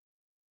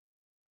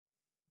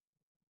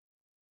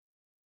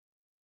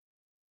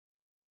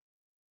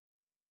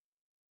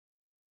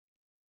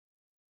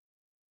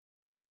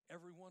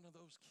 Every one of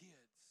those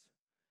kids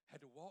had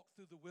to walk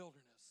through the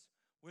wilderness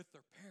with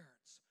their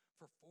parents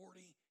for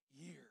 40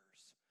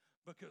 years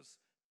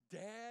because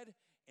dad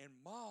and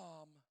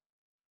mom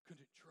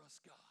couldn't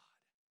trust God.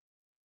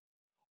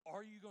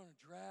 Are you going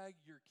to drag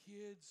your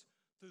kids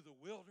through the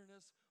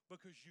wilderness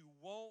because you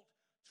won't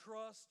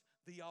trust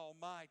the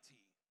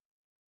Almighty?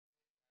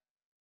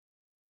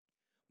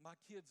 My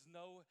kids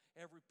know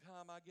every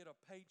time I get a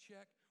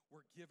paycheck,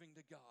 we're giving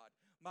to God.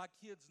 My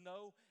kids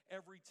know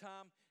every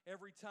time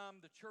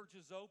the church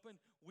is open,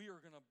 we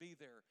are going to be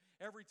there.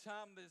 Every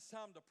time it's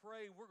time to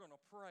pray, we're going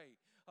to pray.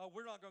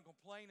 We're not going to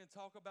complain and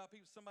talk about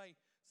people. Somebody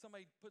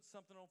put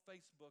something on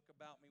Facebook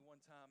about me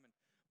one time, and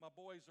my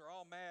boys are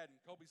all mad,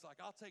 and Kobe's like,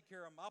 I'll take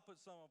care of them. I'll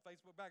put something on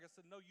Facebook back. I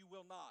said, no, you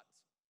will not.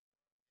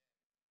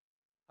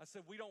 I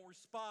said, we don't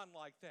respond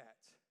like that.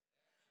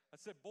 I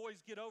said, boys,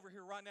 get over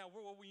here right now.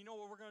 You know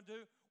what we're going to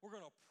do? We're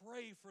going to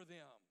pray for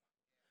them.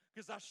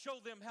 Because I show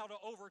them how to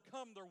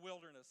overcome their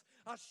wilderness.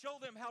 I show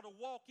them how to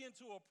walk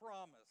into a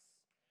promise.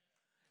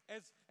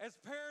 As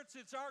parents,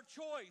 it's our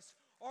choice.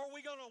 Are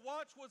we going to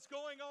watch what's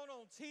going on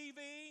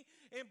TV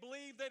and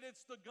believe that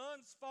it's the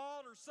gun's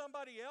fault or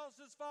somebody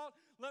else's fault?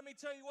 Let me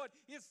tell you what,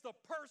 it's the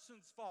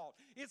person's fault.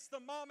 It's the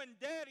mom and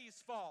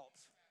daddy's fault.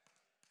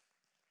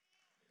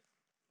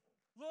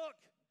 Look,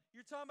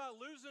 you're talking about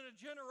losing a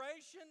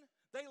generation?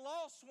 They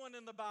lost one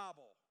in the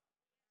Bible.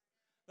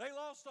 They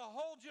lost a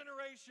whole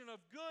generation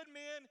of good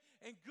men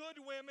and good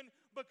women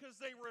because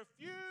they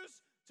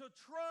refused to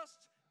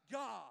trust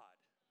God.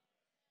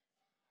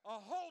 A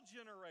whole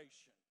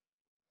generation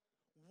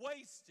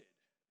wasted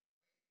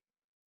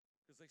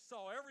because they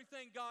saw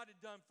everything God had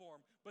done for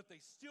them, but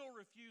they still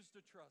refused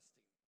to trust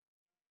Him.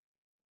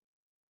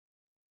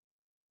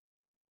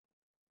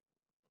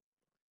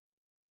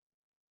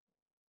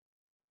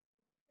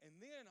 And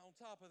then on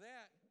top of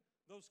that,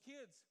 those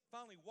kids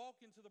finally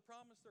walk into the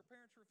promise their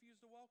parents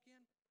refused to walk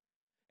in,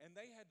 and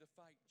they had to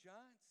fight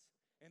giants,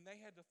 and they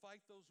had to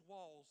fight those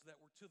walls that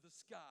were to the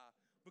sky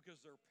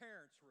because their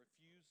parents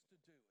refused to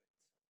do it.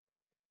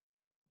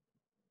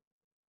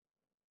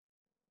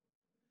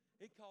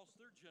 It cost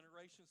their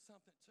generation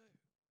something too.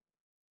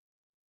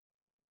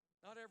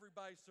 Not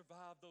everybody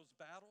survived those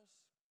battles.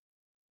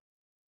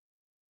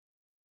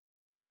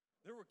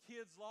 There were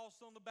kids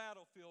lost on the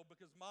battlefield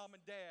because mom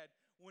and dad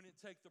wouldn't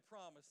take the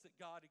promise that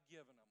God had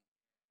given them.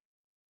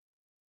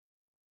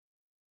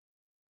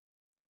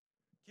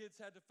 Kids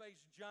had to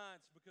face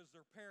giants because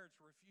their parents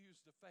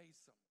refused to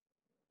face them.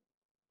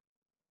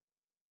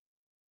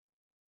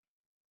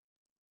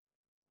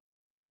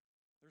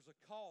 There's a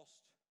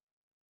cost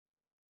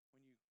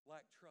when you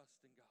lack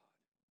trust in God.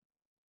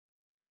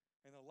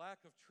 And the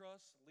lack of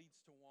trust leads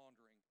to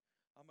wandering.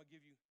 I'm going to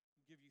give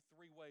you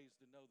 3 ways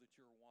to know that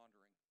you're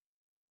wandering.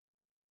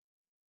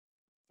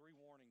 3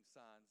 warning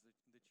signs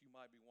that you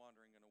might be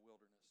wandering in a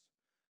wilderness.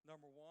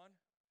 Number 1,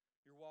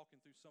 you're walking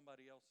through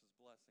somebody else's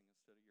blessing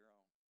instead of your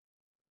own.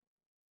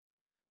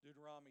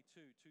 Deuteronomy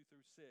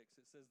 2:2-6,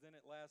 it says, "Then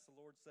at last the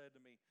Lord said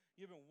to me,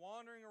 you've been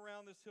wandering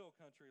around this hill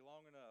country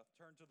long enough.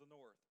 Turn to the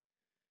north.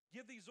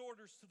 Give these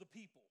orders to the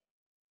people.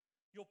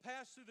 You'll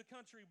pass through the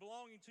country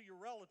belonging to your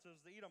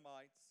relatives, the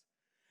Edomites,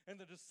 and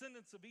the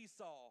descendants of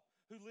Esau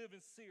who live in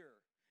Seir.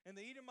 And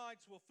the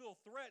Edomites will feel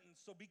threatened,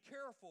 so be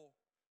careful.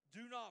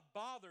 Do not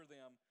bother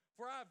them,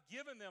 for I've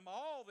given them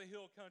all the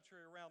hill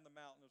country around the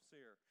mountain of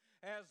Seir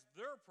as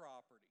their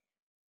property.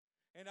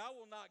 And I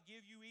will not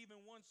give you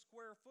even 1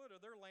 square foot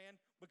of their land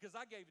because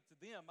I gave it to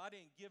them. I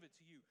didn't give it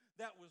to you.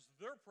 That was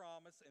their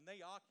promise, and they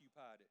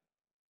occupied it.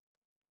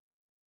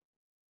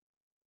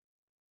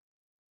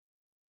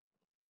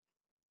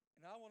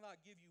 And I will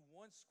not give you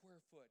 1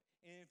 square foot.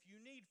 And if you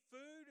need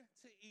food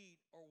to eat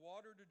or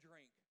water to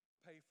drink,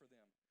 pay for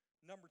them."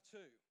 Number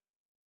 2,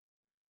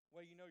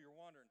 well, you know you're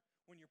wandering.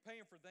 When you're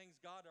paying for things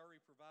God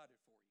already provided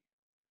for you.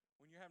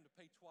 When you're having to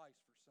pay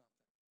twice for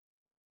something.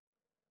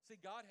 See,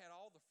 God had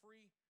all the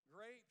free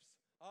grapes,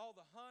 all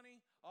the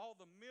honey, all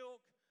the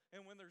milk.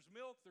 And when there's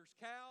milk, there's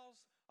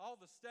cows, all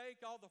the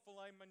steak, all the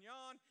filet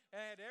mignon.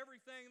 Had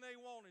everything they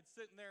wanted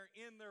sitting there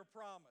in their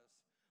promise.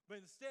 But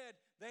instead,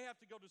 they have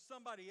to go to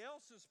somebody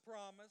else's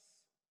promise,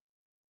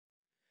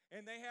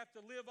 and they have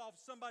to live off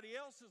somebody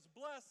else's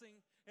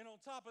blessing, and on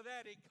top of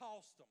that, it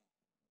costs them.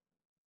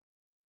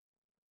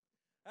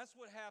 That's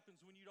what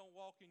happens when you don't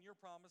walk in your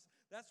promise.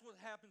 That's what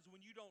happens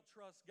when you don't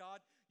trust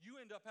God. You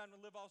end up having to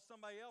live off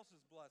somebody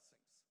else's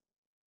blessings.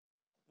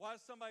 Why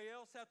does somebody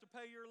else have to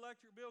pay your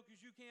electric bill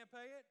because you can't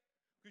pay it?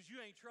 Because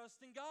you ain't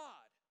trusting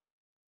God.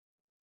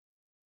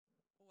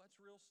 Well, that's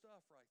real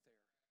stuff right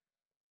there.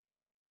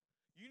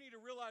 You need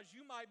to realize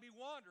you might be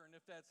wandering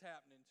if that's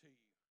happening to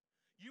you.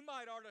 You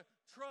might ought to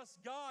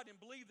trust God and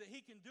believe that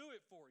He can do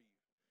it for you.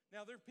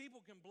 Now,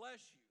 people can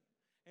bless you,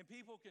 and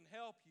people can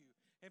help you,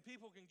 and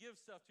people can give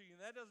stuff to you.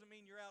 And that doesn't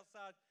mean you're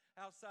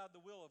outside the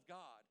will of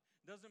God.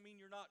 It doesn't mean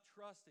you're not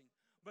trusting.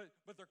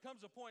 But there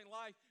comes a point in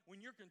life when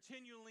you're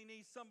continually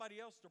need somebody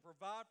else to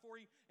provide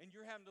for you, and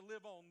you're having to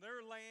live on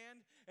their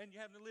land, and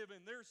you're having to live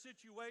in their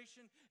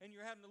situation, and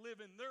you're having to live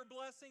in their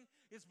blessing.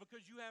 It's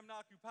because you haven't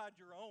occupied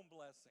your own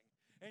blessing,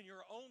 and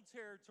your own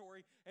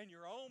territory, and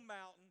your own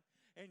mountain,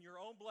 and your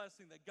own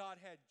blessing that God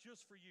had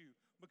just for you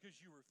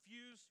because you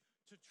refused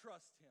to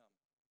trust Him.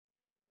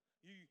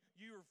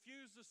 You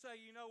refuse to say,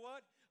 you know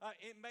what?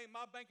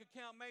 My bank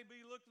account may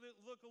look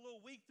a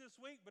little weak this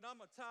week, but I'm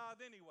going to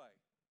tithe anyway.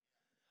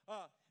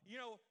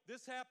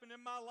 This happened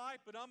in my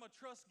life, but I'm going to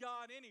trust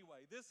God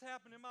anyway. This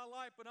happened in my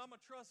life, but I'm going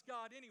to trust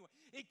God anyway.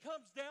 It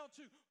comes down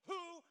to,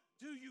 who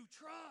do you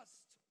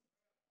trust?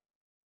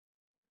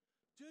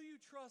 Do you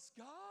trust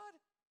God?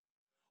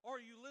 Or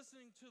are you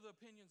listening to the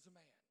opinions of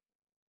man?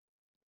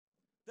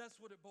 That's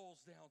what it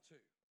boils down to.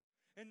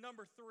 And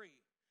number 3,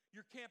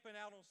 you're camping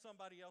out on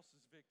somebody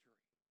else's victory.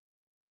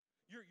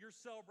 You're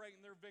celebrating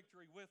their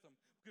victory with them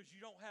because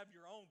you don't have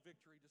your own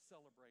victory to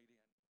celebrate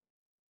in.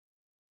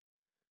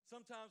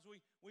 Sometimes we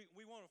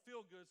want to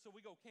feel good, so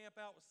we go camp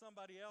out with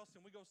somebody else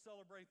and we go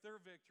celebrate their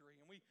victory,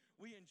 and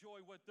we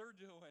enjoy what they're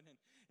doing,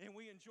 and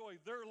we enjoy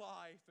their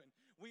life, and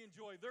we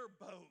enjoy their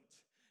boat,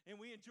 and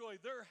we enjoy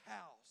their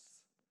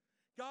house.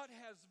 God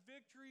has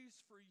victories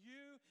for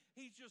you.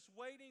 He's just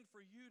waiting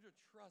for you to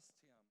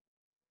trust him.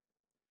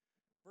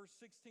 Verse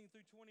 16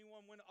 through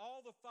 21, when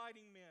all the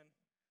fighting men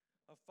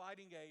of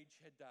fighting age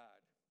had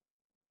died,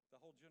 the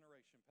whole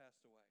generation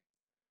passed away.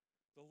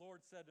 The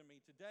Lord said to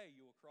me, today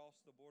you will cross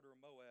the border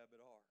of Moab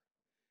at Ar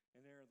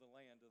and enter the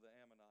land of the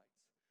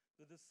Ammonites,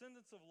 the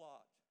descendants of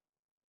Lot.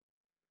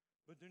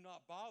 But do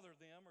not bother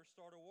them or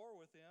start a war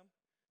with them,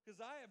 because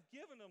I have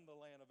given them the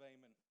land of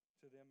Ammon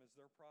to them as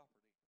their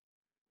property.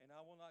 And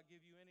I will not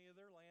give you any of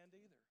their land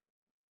either.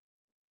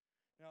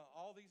 Now,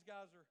 all these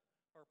guys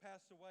are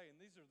passed away, and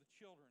these are the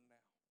children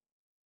now.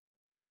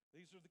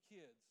 These are the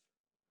kids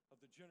of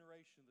the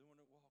generation that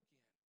wouldn't walk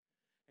in.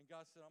 And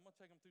God said, I'm going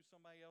to take them through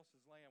somebody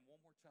else's land one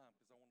more time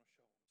because I want to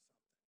show them something.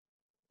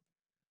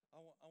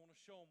 I want to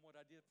show them what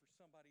I did for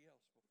somebody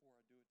else before I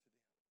do it to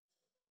them.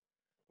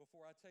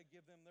 Before I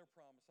give them their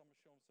promise, I'm going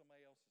to show them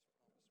somebody else's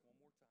promise one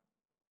more time.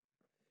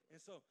 And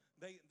so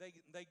they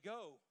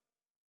go.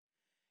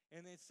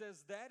 And it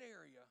says that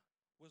area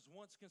was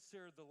once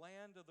considered the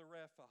land of the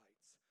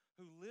Rephites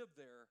who lived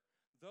there,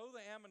 though the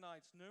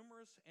Ammonites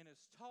numerous and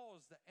as tall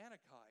as the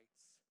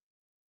Anakites.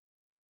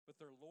 But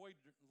their Lord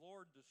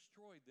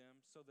destroyed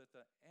them so that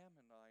the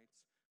Ammonites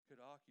could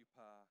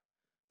occupy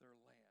their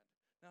land.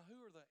 Now,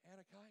 who are the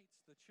Anakites?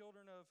 The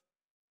children of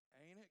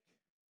Anak?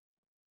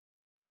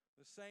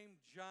 The same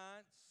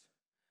giants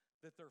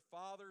that their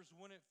fathers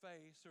wouldn't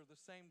face are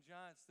the same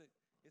giants that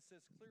it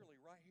says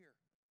clearly right here.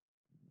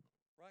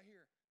 Right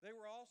here. They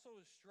were also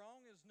as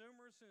strong, as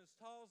numerous, and as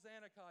tall as the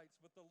Anakites.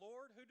 But the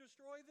Lord, who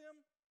destroyed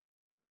them?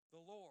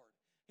 The Lord.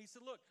 He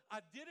said, look,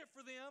 I did it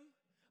for them.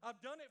 I've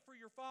done it for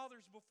your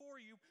fathers before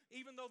you,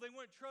 even though they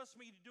wouldn't trust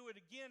me to do it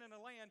again in a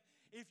land.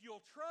 If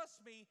you'll trust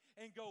me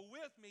and go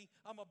with me,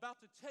 I'm about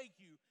to take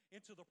you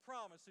into the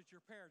promise that your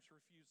parents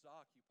refused to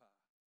occupy.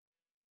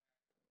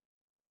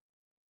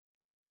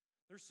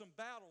 There's some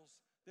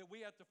battles that we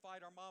have to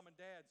fight our mom and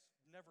dads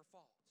never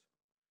fought.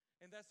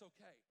 And that's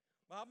okay.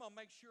 But I'm going to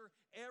make sure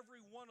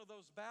every one of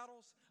those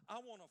battles,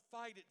 I want to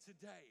fight it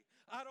today.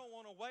 I don't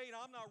want to wait.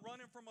 I'm not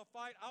running from a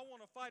fight. I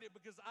want to fight it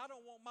because I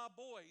don't want my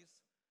boys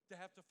to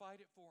have to fight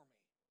it for me.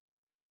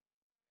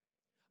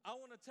 I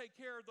want to take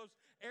care of those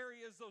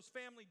areas, those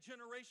family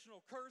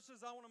generational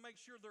curses. I want to make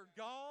sure they're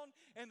gone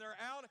and they're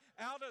out.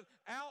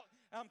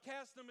 I'm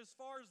casting them as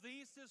far as the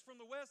east is from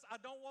the west. I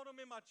don't want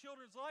them in my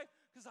children's life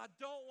because I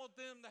don't want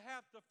them to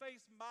have to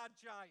face my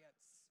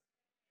giants.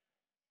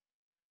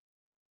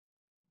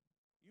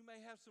 You may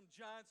have some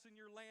giants in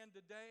your land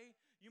today.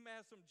 You may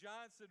have some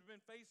giants that have been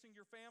facing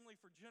your family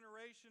for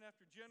generation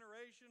after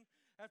generation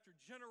after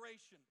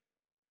generation.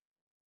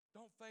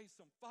 Don't face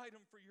them. Fight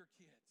them for your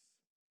kids.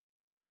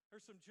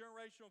 There's some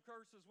generational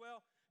curse as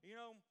well. You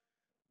know,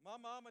 my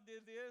mama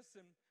did this,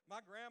 and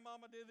my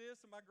grandmama did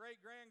this, and my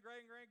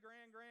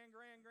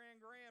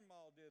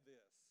great-great-great-great-great-great-great-grandma did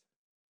this.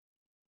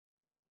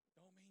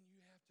 Don't mean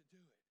you have to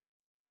do it.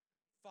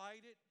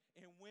 Fight it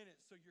and win it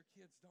so your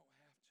kids don't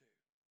have to.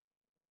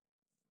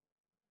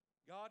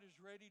 God is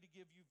ready to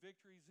give you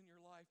victories in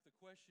your life. The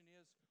question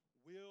is,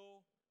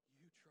 will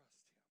you trust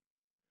him?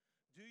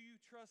 Do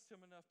you trust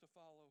him enough to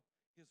follow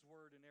his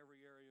word in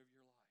every area of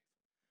your life?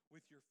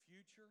 With your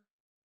future,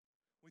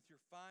 with your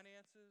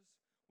finances,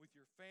 with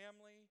your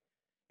family,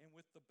 and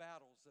with the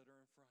battles that are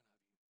in front of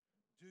you.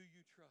 Do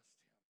you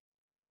trust him?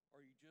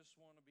 Or you just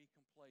want to be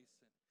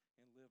complacent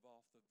and live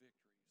off the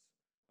victories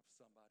of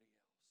somebody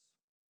else?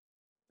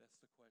 That's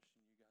the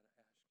question you got to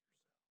ask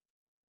yourself.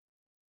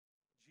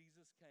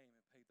 Jesus came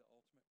and paid the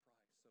ultimate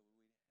price so we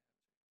didn't have to.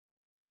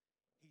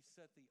 He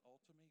set the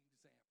ultimate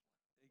example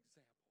for each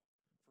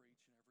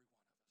and every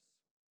one of us.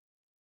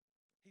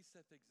 He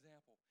set the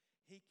example.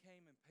 He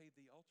came and paid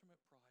the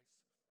ultimate price,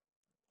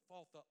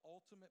 fought the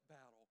ultimate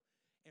battle,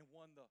 and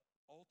won the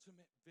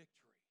ultimate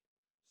victory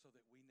so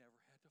that we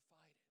never had to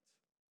fight it.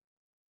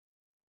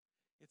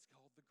 It's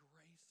called the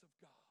grace of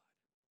God.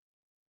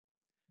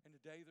 And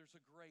today there's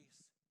a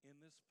grace in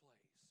this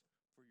place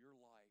for your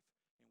life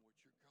and what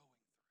you're going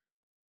through.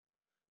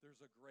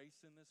 There's a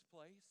grace in this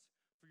place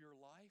for your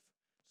life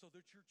so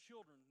that your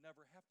children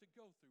never have to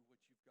go through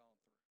what you've gone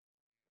through.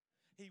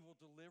 He will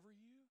deliver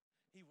you.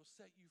 He will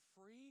set you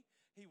free.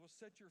 He will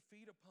set your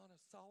feet upon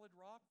a solid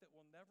rock that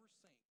will never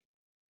sink.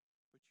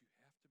 But you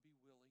have to be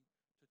willing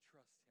to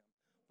trust him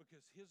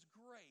because his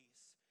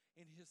grace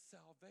and his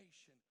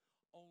salvation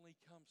only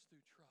comes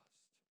through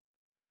trust.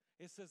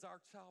 It says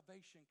our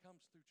salvation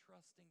comes through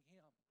trusting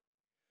him.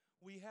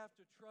 We have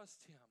to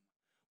trust him.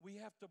 We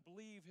have to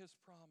believe his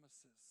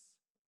promises.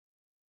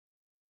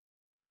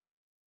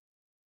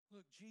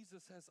 Look,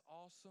 Jesus has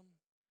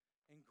awesome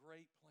and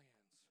great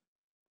plans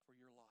for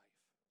your life.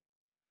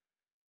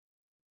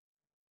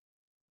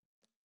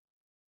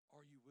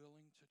 Are you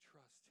willing to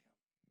trust him?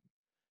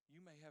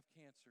 You may have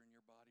cancer in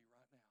your body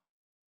right now.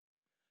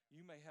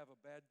 You may have a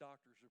bad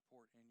doctor's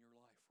report in your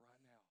life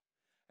right now.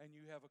 And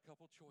you have a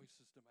couple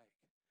choices to make.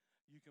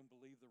 You can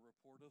believe the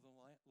report of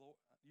man, or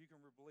you can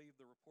believe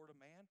the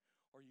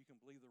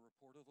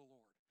report of the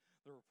Lord.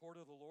 The report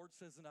of the Lord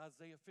says in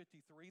Isaiah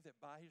 53 that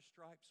by his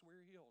stripes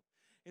we're healed.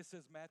 It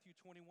says Matthew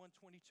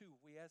 21:22,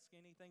 if we ask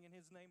anything in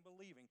his name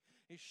believing,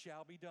 it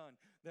shall be done.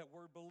 That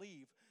word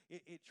believe,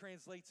 it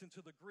translates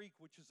into the Greek,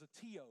 which is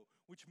atio,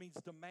 which means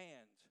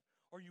demand.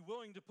 Are you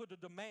willing to put a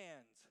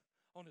demand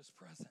on his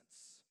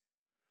presence?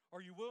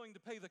 Are you willing to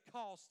pay the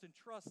cost and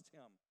trust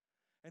him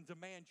and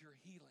demand your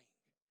healing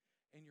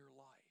in your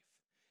life?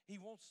 He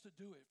wants to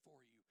do it for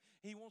you.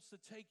 He wants to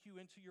take you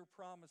into your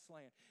promised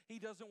land. He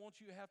doesn't want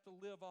you to have to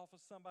live off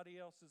of somebody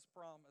else's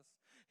promise.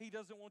 He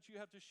doesn't want you to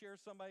have to share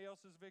somebody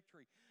else's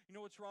victory. You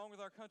know what's wrong with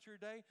our country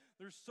today?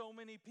 There's so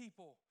many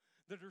people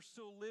that are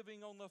still living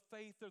on the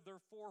faith of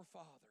their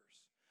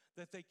forefathers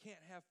that they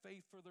can't have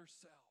faith for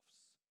themselves.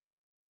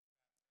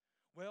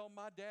 Well,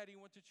 my daddy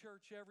went to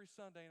church every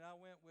Sunday and I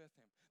went with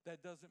him.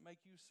 That doesn't make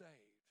you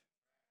saved.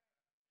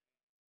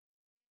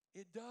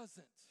 It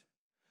doesn't.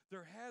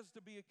 There has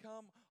to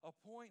become a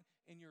point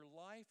in your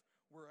life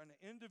where an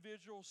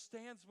individual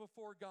stands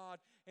before God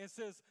and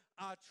says,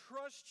 I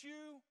trust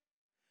you.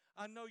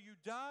 I know you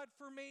died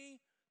for me.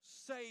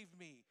 Save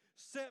me.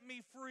 Set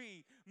me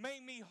free.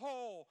 Make me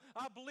whole.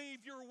 I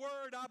believe your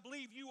word. I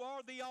believe you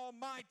are the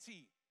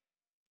Almighty.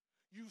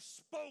 You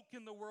spoke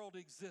and the world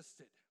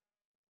existed.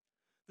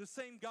 The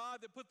same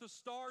God that put the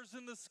stars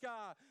in the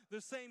sky,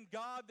 the same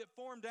God that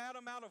formed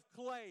Adam out of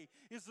clay,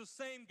 is the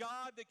same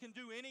God that can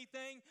do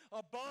anything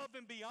above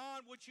and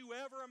beyond what you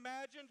ever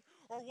imagined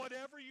or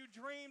whatever you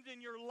dreamed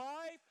in your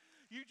life.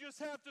 You just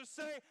have to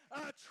say,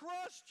 I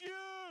trust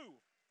you.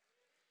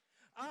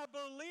 I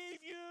believe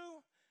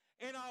you.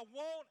 And I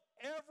want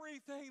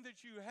everything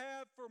that you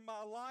have for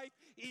my life,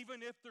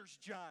 even if there's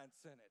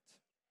giants in it.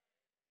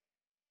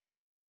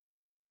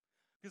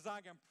 Because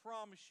I can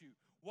promise you,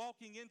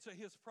 walking into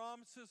his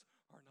promises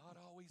are not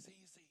always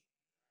easy.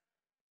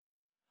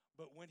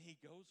 But when he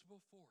goes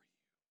before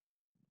you,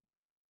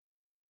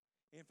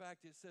 in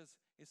fact, it says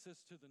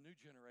to the new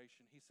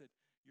generation, he said,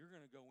 you're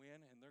going to go in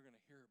and they're going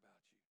to hear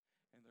about you.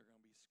 And they're going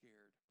to be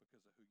scared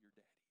because of who your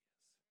daddy is.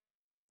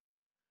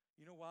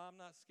 You know why I'm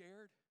not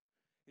scared?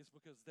 It's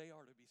because they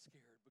are to be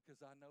scared.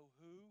 Because I know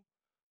who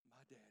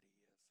my daddy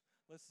is.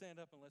 Let's stand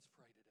up and let's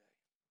pray today.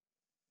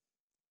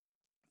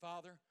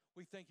 Father,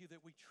 we thank you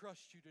that we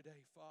trust you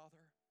today,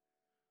 Father.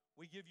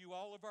 We give you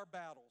all of our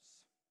battles.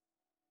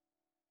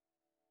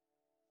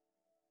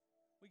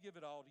 We give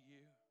it all to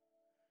you.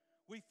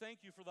 We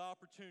thank you for the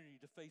opportunity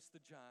to face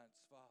the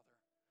giants, Father.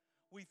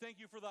 We thank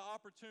you for the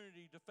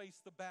opportunity to face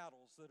the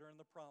battles that are in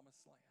the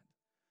promised land.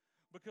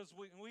 Because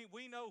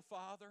we know,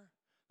 Father,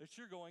 that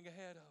you're going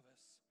ahead of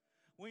us.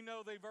 We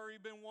know they've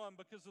already been won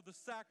because of the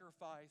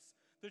sacrifice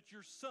that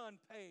your Son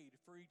paid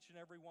for each and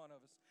every one of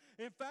us.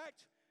 In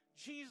fact,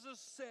 Jesus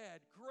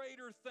said,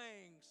 greater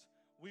things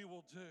we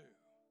will do.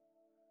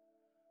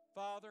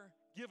 Father,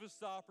 give us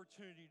the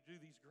opportunity to do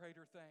these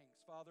greater things,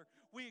 Father.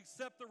 We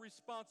accept the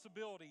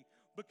responsibility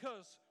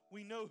because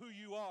we know who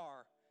you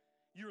are.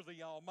 You're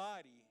the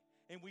Almighty,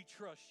 and we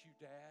trust you,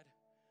 Dad.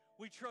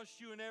 We trust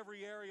you in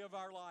every area of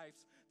our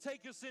lives.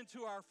 Take us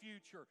into our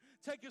future.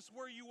 Take us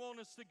where you want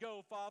us to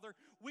go, Father.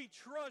 We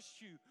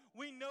trust you.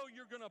 We know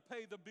you're going to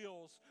pay the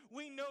bills.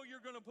 We know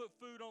you're going to put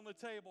food on the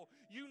table.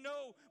 You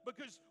know,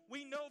 because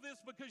we know this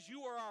because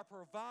you are our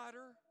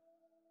provider.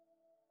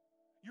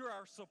 You're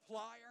our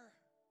supplier.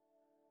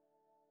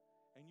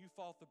 And you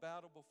fought the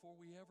battle before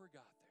we ever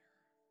got there.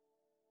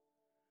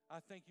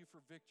 I thank you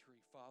for victory,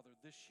 Father,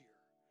 this year.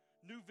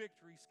 New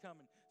victories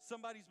coming.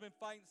 Somebody's been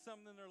fighting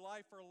something in their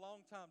life for a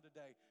long time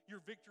today. Your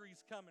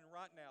victory's coming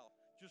right now.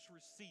 Just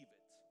receive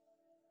it.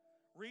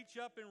 Reach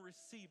up and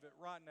receive it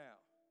right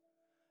now.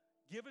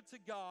 Give it to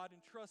God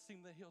and trust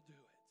him that he'll do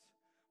it.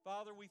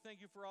 Father, we thank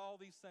you for all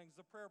these things.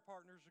 The prayer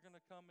partners are going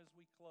to come as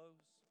we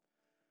close.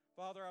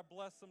 Father, I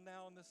bless them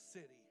now in this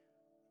city.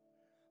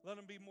 Let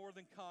them be more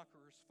than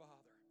conquerors,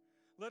 Father.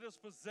 Let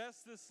us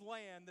possess this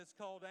land that's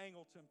called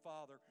Angleton,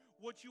 Father.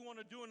 What you want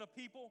to do in a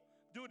people,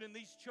 do it in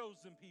these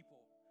chosen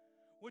people.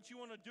 What you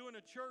want to do in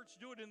a church,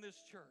 do it in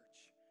this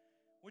church.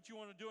 What you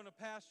want to do in a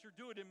pastor,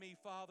 do it in me,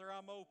 Father.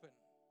 I'm open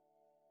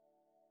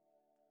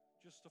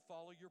just to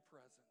follow your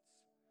presence.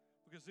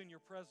 Because in your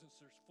presence,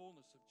 there's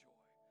fullness of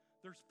joy.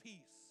 There's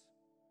peace.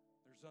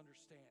 There's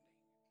understanding.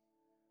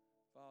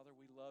 Father,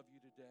 we love you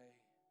today.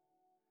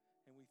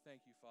 And we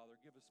thank you, Father.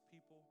 Give us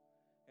people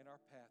in our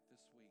path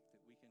this week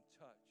that we can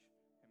touch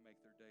and make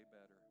their day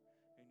better.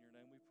 In your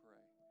name we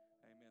pray.